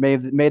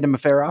 made him a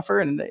fair offer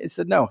and they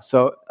said no.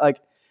 So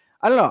like,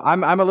 I don't know.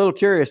 I'm a little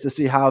curious to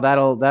see how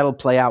that'll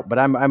play out, but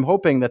I'm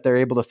hoping that they're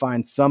able to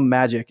find some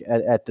magic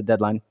at the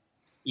deadline.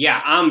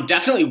 Yeah, I'm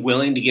definitely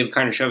willing to give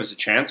Karnisovas a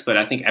chance, but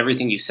I think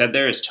everything you said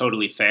there is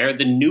totally fair.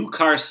 The new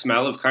car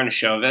smell of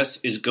Karnisovas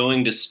is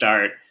going to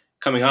start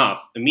coming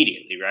off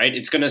immediately, right?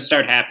 It's going to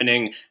start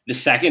happening the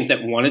second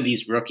that one of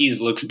these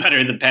rookies looks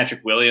better than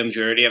Patrick Williams.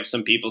 You already have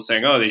some people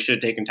saying, oh, they should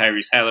have taken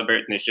Tyrese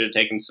Halliburton, they should have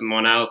taken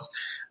someone else.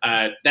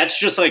 That's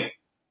just like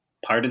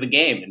part of the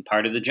game and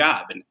part of the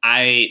job. And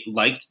I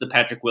liked the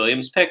Patrick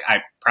Williams pick. I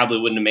probably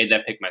wouldn't have made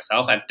that pick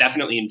myself. I've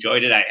definitely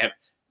enjoyed it. I have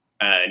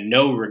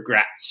no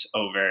regrets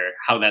over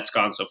how that's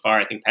gone so far.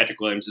 I think Patrick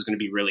Williams is going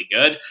to be really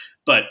good,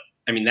 but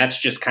I mean, that's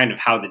just kind of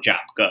how the job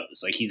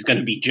goes. Like he's going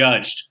to be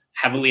judged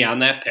heavily on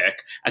that pick.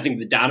 I think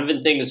the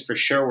Donovan thing has for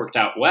sure worked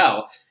out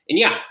well. And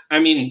yeah, I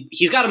mean,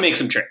 he's got to make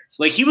some trades.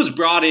 Like he was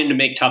brought in to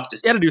make tough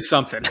decisions. Got to do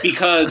something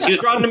because he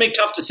was brought in to make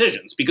tough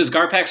decisions because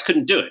Garpax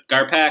couldn't do it.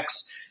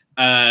 Garpax,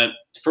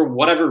 for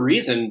whatever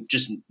reason,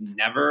 just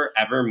never,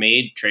 ever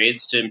made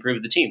trades to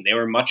improve the team. They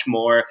were much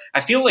more, I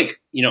feel like,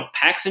 you know,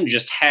 Paxson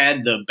just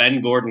had the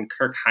Ben Gordon,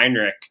 Kirk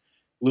Heinrich,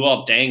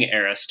 Luol Deng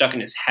era stuck in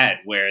his head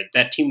where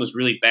that team was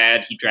really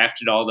bad. He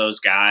drafted all those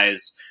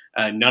guys,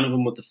 none of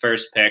them with the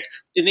first pick.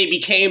 And they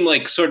became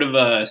like sort of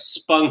a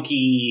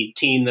spunky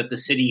team that the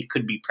city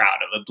could be proud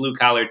of, a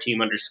blue-collar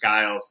team under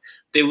Skiles.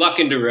 They luck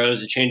into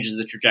Rose, it changes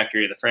the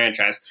trajectory of the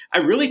franchise. I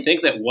really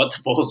think that what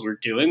the Bulls were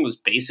doing was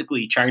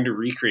basically trying to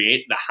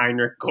recreate the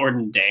Heinrich,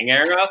 Gordon, Deng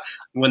era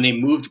when they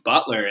moved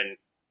Butler. And,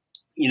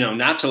 you know,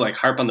 not to like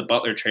harp on the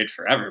Butler trade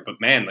forever, but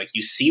man, like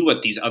you see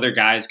what these other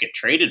guys get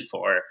traded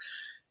for.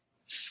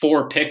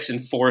 4 picks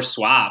and 4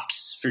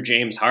 swaps for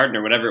James Harden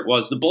or whatever it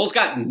was. The Bulls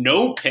got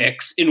no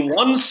picks in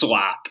 1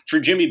 swap for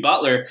Jimmy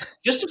Butler.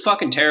 Just a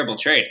fucking terrible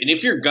trade. And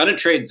if you're going to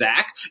trade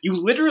Zach,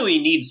 you literally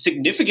need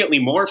significantly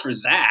more for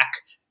Zach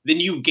than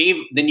you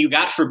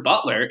got for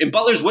Butler, and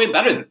Butler's way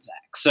better than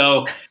Zach.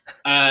 So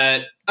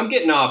I'm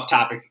getting off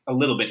topic a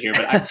little bit here,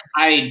 but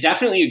I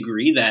definitely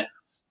agree that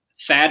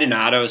Thad and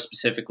Otto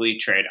specifically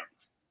trade him.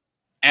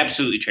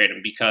 Absolutely trade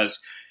him because,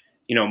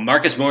 you know,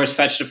 Marcus Morris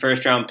fetched a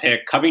first-round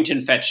pick.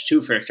 Covington fetched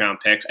 2 first-round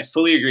picks. I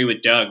fully agree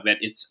with Doug that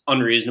it's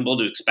unreasonable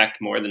to expect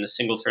more than a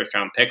single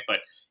first-round pick, but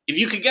if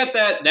you could get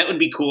that, that would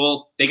be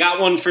cool. They got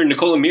one for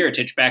Nikola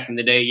Mirotic back in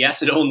the day.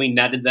 Yes, it only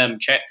netted them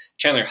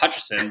Chandler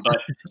Hutchison, but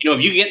you know,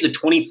 if you get the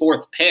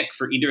 24th pick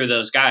for either of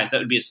those guys, that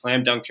would be a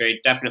slam dunk trade.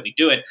 Definitely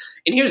do it.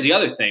 And here's the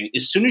other thing.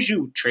 As soon as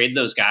you trade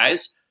those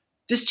guys,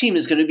 this team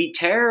is going to be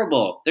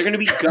terrible. They're going to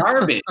be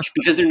garbage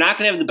because they're not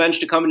going to have the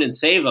bench to come in and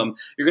save them.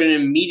 You're going to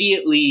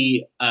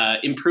immediately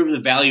improve the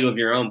value of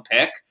your own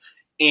pick.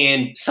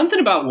 And something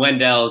about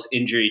Wendell's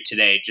injury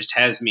today just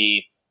has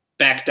me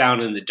back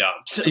down in the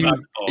dumps. Are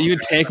you in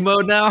tank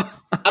mode now?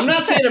 I'm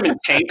not saying I'm in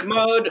tank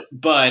mode,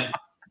 but,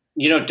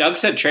 you know, Doug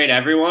said trade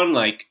everyone.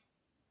 Like,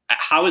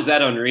 how is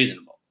that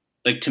unreasonable?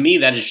 Like, to me,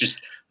 that is just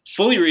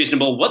fully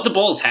reasonable. What the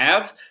Bulls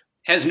have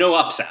has no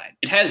upside.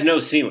 It has no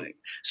ceiling.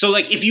 So,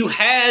 like, if you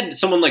had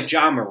someone like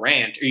John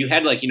Morant or you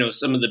had, like, you know,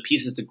 some of the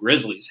pieces the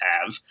Grizzlies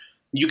have,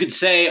 you could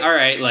say, all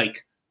right,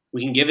 like,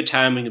 we can give it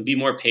time. We can be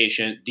more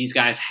patient. These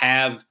guys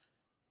have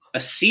a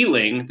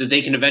ceiling that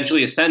they can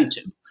eventually ascend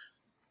to.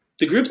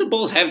 The group the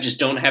Bulls have just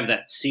don't have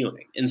that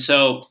ceiling. And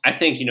so I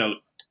think, you know,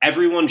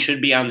 everyone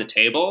should be on the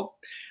table.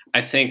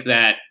 I think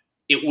that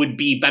it would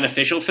be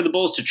beneficial for the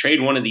Bulls to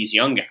trade one of these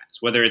young guys,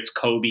 whether it's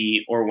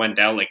Kobe or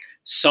Wendell, like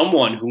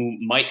someone who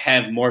might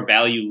have more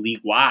value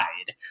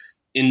league-wide.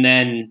 And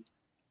then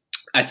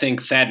I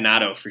think Thad and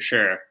Otto for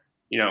sure,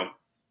 you know,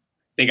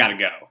 they got to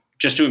go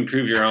just to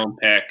improve your own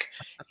pick.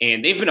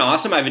 And they've been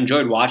awesome. I've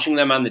enjoyed watching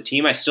them on the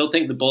team. I still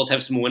think the Bulls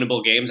have some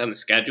winnable games on the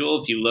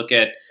schedule. If you look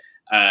at,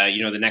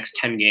 you know, the next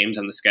 10 games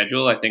on the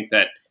schedule, I think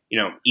that, you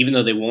know, even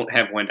though they won't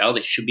have Wendell,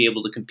 they should be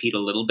able to compete a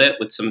little bit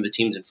with some of the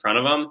teams in front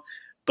of them.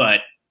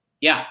 But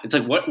yeah, it's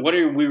like, what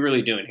are we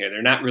really doing here?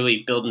 They're not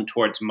really building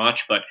towards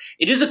much, but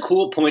it is a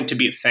cool point to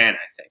be a fan,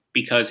 I think,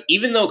 because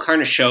even though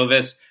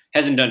Karnisovas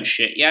hasn't done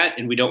shit yet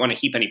and we don't want to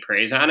heap any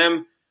praise on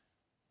him,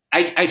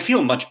 I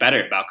feel much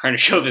better about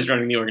Karnisovas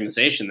running the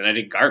organization than I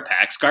did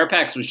Garpax.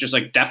 Garpax was just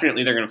like,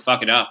 definitely they're going to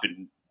fuck it up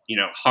and,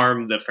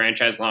 harm the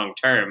franchise long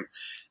term.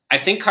 I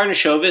think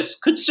Karnisovas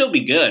could still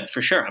be good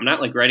for sure. I'm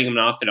not like writing him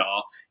off at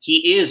all.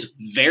 He is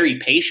very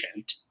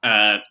patient.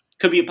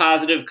 Could be a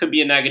positive, could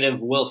be a negative.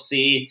 We'll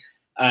see.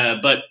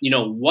 But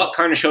what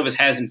Karnisovas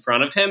has in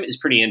front of him is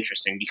pretty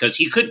interesting because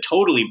he could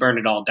totally burn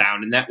it all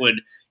down, and that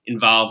would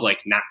involve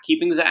like not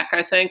keeping Zach.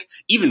 I think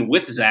even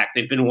with Zach,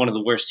 they've been one of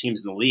the worst teams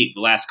in the league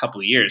the last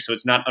couple of years. So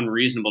it's not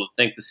unreasonable to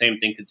think the same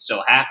thing could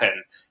still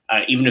happen,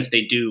 even if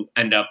they do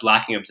end up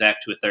locking up Zach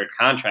to a third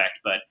contract.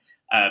 But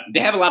they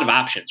have a lot of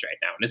options right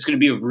now, and it's going to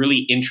be a really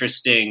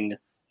interesting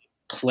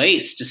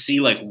place to see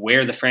like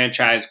where the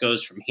franchise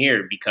goes from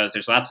here because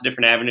there's lots of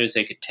different avenues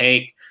they could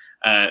take.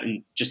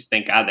 And just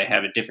thank God they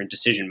have a different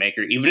decision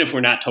maker, even if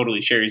we're not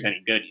totally sure he's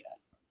any good yet.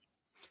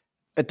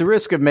 At the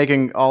risk of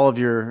making all of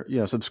your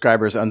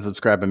subscribers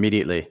unsubscribe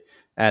immediately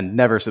and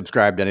never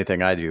subscribe to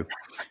anything I do,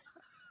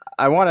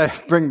 I want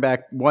to bring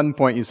back one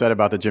point you said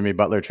about the Jimmy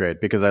Butler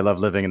trade because I love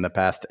living in the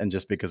past and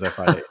just because I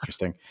find it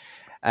interesting.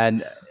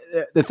 And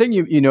the thing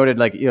you noted,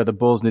 like, the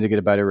Bulls need to get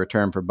a better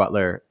return for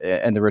Butler,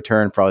 and the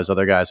return for all these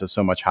other guys was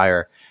so much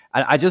higher.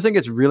 I just think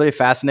it's really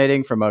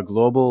fascinating from a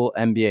global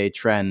NBA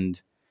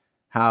trend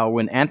how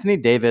when Anthony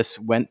Davis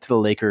went to the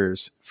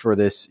Lakers for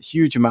this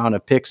huge amount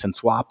of picks and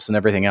swaps and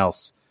everything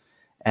else,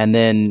 and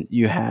then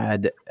you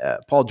had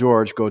Paul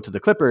George go to the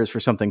Clippers for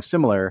something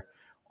similar,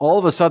 all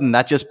of a sudden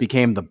that just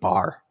became the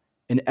bar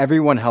and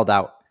everyone held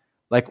out.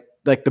 Like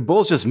the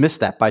Bulls just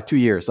missed that by 2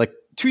 years. Like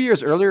 2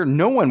 years earlier,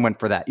 no one went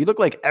for that. You look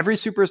like every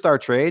superstar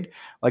trade,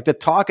 like the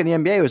talk in the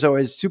NBA was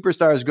always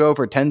superstars go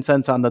for 10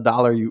 cents on the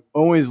dollar. You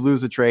always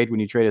lose a trade when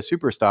you trade a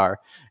superstar.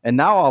 And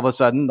now all of a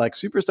sudden, like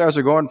superstars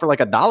are going for like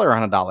 $1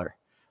 on $1.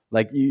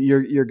 Like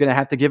you're going to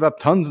have to give up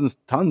tons and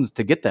tons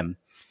to get them.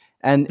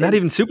 And not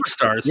even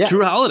superstars, yeah,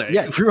 Drew Holiday.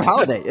 Yeah, Drew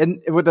Holiday. And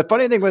what the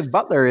funny thing with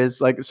Butler is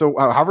like, so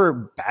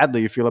however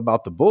badly you feel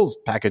about the Bulls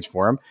package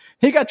for him,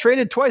 he got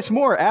traded twice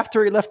more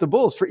after he left the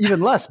Bulls for even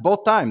less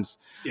both times.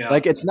 Yeah.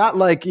 Like it's not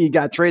like he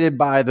got traded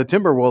by the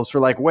Timberwolves for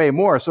like way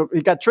more. So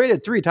he got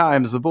traded 3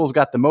 times. The Bulls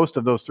got the most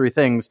of those 3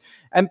 things.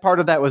 And part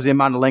of that was the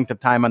amount of length of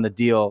time on the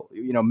deal,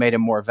 made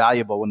him more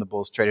valuable when the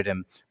Bulls traded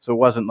him. So it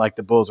wasn't like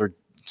the Bulls were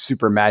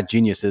super mad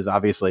geniuses,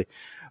 obviously.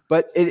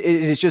 But it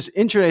is just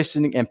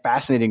interesting and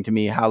fascinating to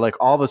me how like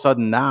all of a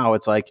sudden now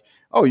it's like,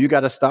 oh, you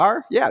got a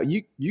star? Yeah,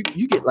 you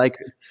get like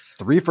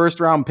 3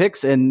 first-round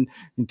picks and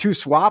 2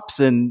 swaps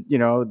and,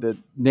 the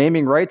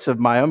naming rights of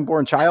my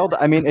unborn child.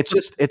 I mean,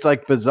 it's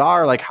like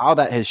bizarre like how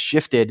that has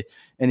shifted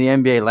in the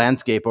NBA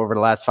landscape over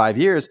the last 5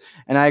 years.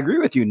 And I agree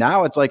with you.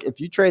 Now it's like if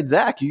you trade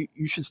Zach, you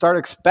should start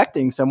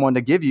expecting someone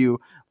to give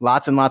you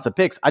lots and lots of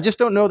picks. I just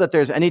don't know that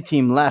there's any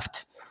team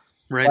left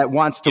that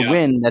wants to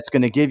win that's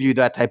going to give you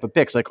that type of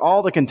picks. Like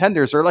all the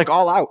contenders are like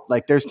all out.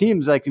 Like there's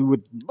teams like who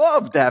would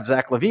love to have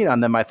Zach LaVine on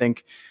them, I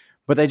think,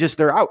 but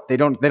they're out. They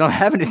don't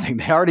have anything.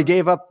 They already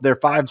gave up their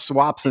 5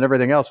 swaps and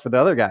everything else for the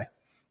other guy.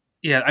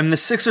 Yeah, I mean the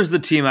Sixers, the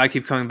team I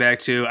keep coming back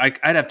to.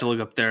 I'd have to look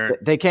up their.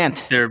 They can't.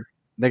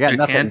 They got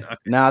nothing. Okay.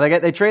 No,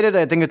 they traded.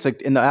 I think it's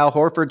like in the Al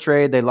Horford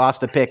trade, they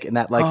lost a pick, and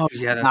that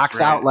knocks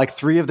out like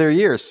 3 of their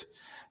years.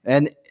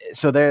 And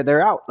so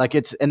they're out. Like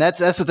that's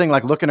the thing,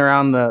 like looking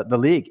around the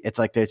league, it's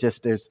like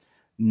there's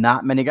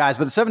not many guys,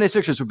 but the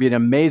 76ers would be an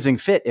amazing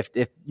fit if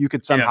you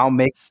could somehow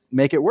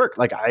make it work.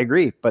 Like I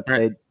agree, but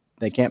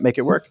they can't make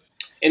it work.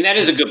 And that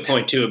is a good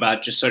point too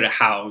about just sort of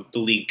how the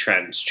league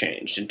trends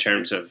changed in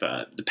terms of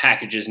the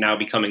packages now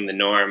becoming the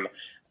norm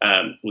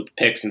with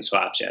picks and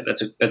swaps. Yeah,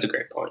 that's a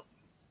great point.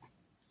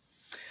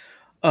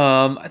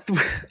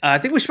 I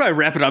think we should probably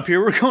wrap it up here.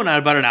 We're going on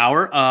about an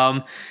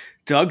hour.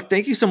 Doug,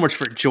 thank you so much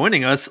for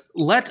joining us.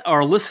 Let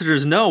our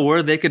listeners know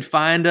where they could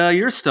find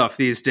your stuff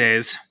these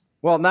days.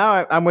 Well,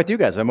 now I'm with you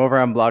guys. I'm over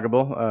on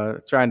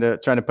Bloggable, trying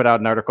to put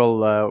out an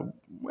article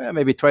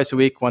maybe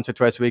once or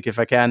twice a week if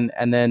I can.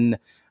 And then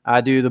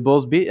I do the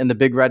Bulls Beat and the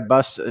Big Red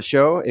Bus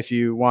show. If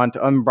you want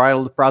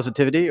unbridled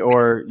positivity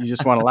or you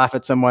just want to laugh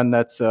at someone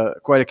that's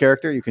quite a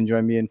character, you can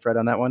join me and Fred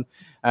on that one.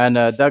 And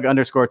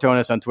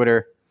Doug_Tonis on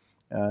Twitter.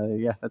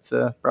 That's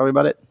probably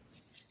about it.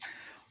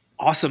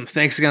 Awesome.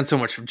 Thanks again so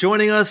much for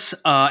joining us.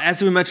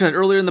 As we mentioned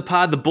earlier in the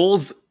pod, the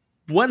Bulls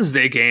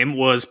Wednesday game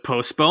was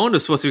postponed. It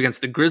was supposed to be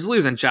against the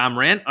Grizzlies and Ja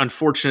Morant.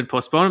 Unfortunate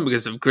postponement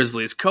because of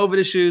Grizzlies' COVID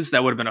issues.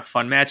 That would have been a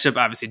fun matchup.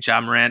 Obviously, Ja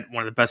Morant,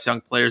 one of the best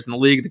young players in the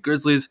league. The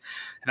Grizzlies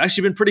have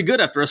actually been pretty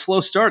good after a slow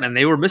start, and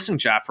they were missing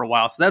Ja for a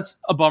while. So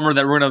that's a bummer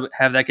that we're going to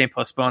have that game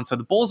postponed. So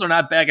the Bulls are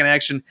not back in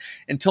action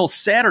until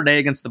Saturday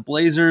against the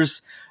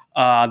Blazers.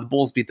 The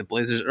Bulls beat the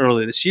Blazers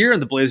earlier this year,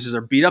 and the Blazers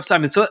are beat up. So, I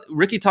mean, so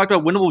Ricky talked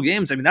about winnable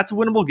games. I mean, that's a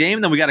winnable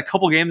game. Then we got a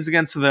couple games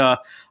against the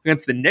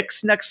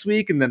Knicks next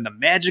week, and then the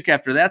Magic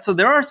after that. So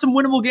there are some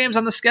winnable games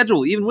on the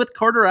schedule. Even with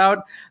Carter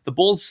out, the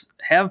Bulls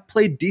have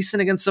played decent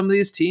against some of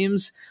these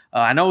teams.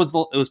 I know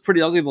it was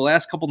pretty ugly the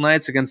last couple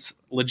nights against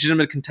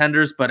legitimate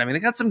contenders, but I mean, they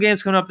got some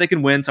games coming up they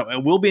can win, so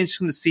it will be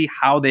interesting to see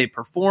how they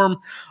perform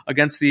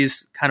against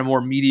these kind of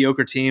more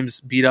mediocre teams,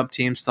 beat up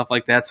teams, stuff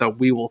like that. So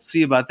we will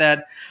see about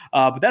that.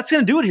 But that's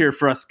going to do it here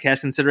for us,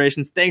 Cash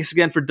Considerations. Thanks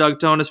again for Doug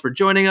Tonis for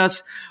joining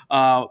us.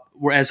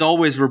 As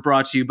always, we're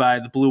brought to you by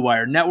the Blue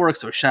Wire Network,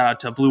 so shout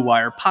out to Blue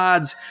Wire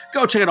Pods.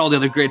 Go check out all the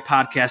other great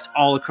podcasts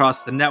all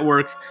across the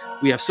network.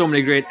 We have so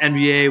many great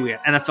NBA, we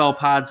have NFL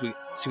pods. We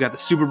got the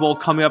Super Bowl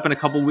coming up in a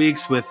couple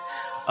weeks with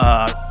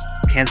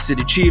Kansas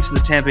City Chiefs and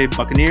the Tampa Bay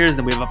Buccaneers.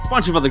 Then we have a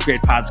bunch of other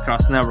great pods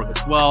across the network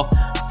as well.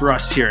 For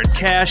us here at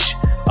Cash,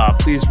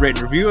 please rate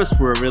and review us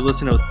wherever you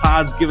listen to those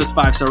pods. Give us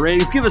 5-star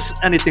ratings. Give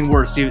us anything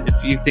worse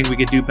if you think we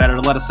could do better.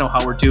 Let us know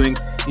how we're doing.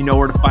 You know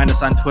where to find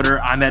us on Twitter.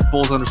 I'm at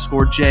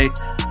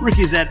Bulls_J.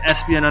 Ricky's at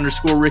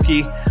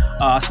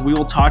SBN_Ricky. So we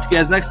will talk to you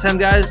guys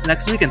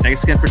next week. And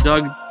thanks again for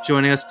Doug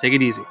joining us. Take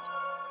it easy.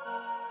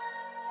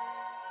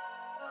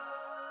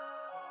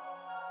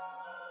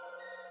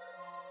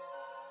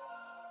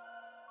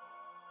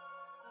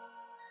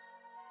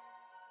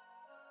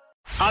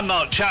 I'm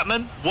Mark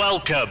Chapman.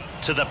 Welcome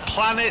to the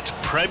Planet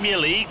Premier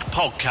League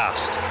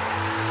podcast.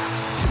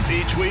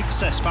 Each week,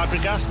 Cesc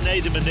Fabregas,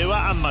 Nader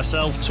Manua and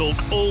myself talk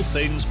all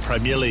things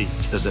Premier League.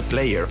 As a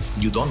player,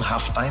 you don't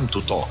have time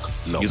to talk.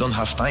 No. You don't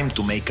have time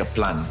to make a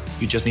plan.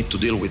 You just need to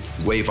deal with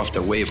wave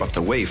after wave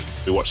after wave.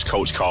 We watched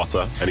Coach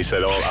Carter and he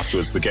said,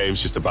 afterwards, the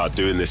game's just about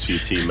doing this for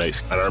your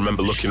teammates. And I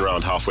remember looking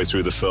around halfway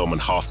through the film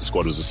and half the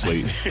squad was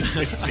asleep.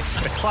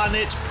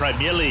 Planet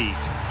Premier League.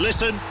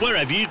 Listen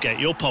wherever you get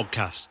your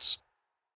podcasts.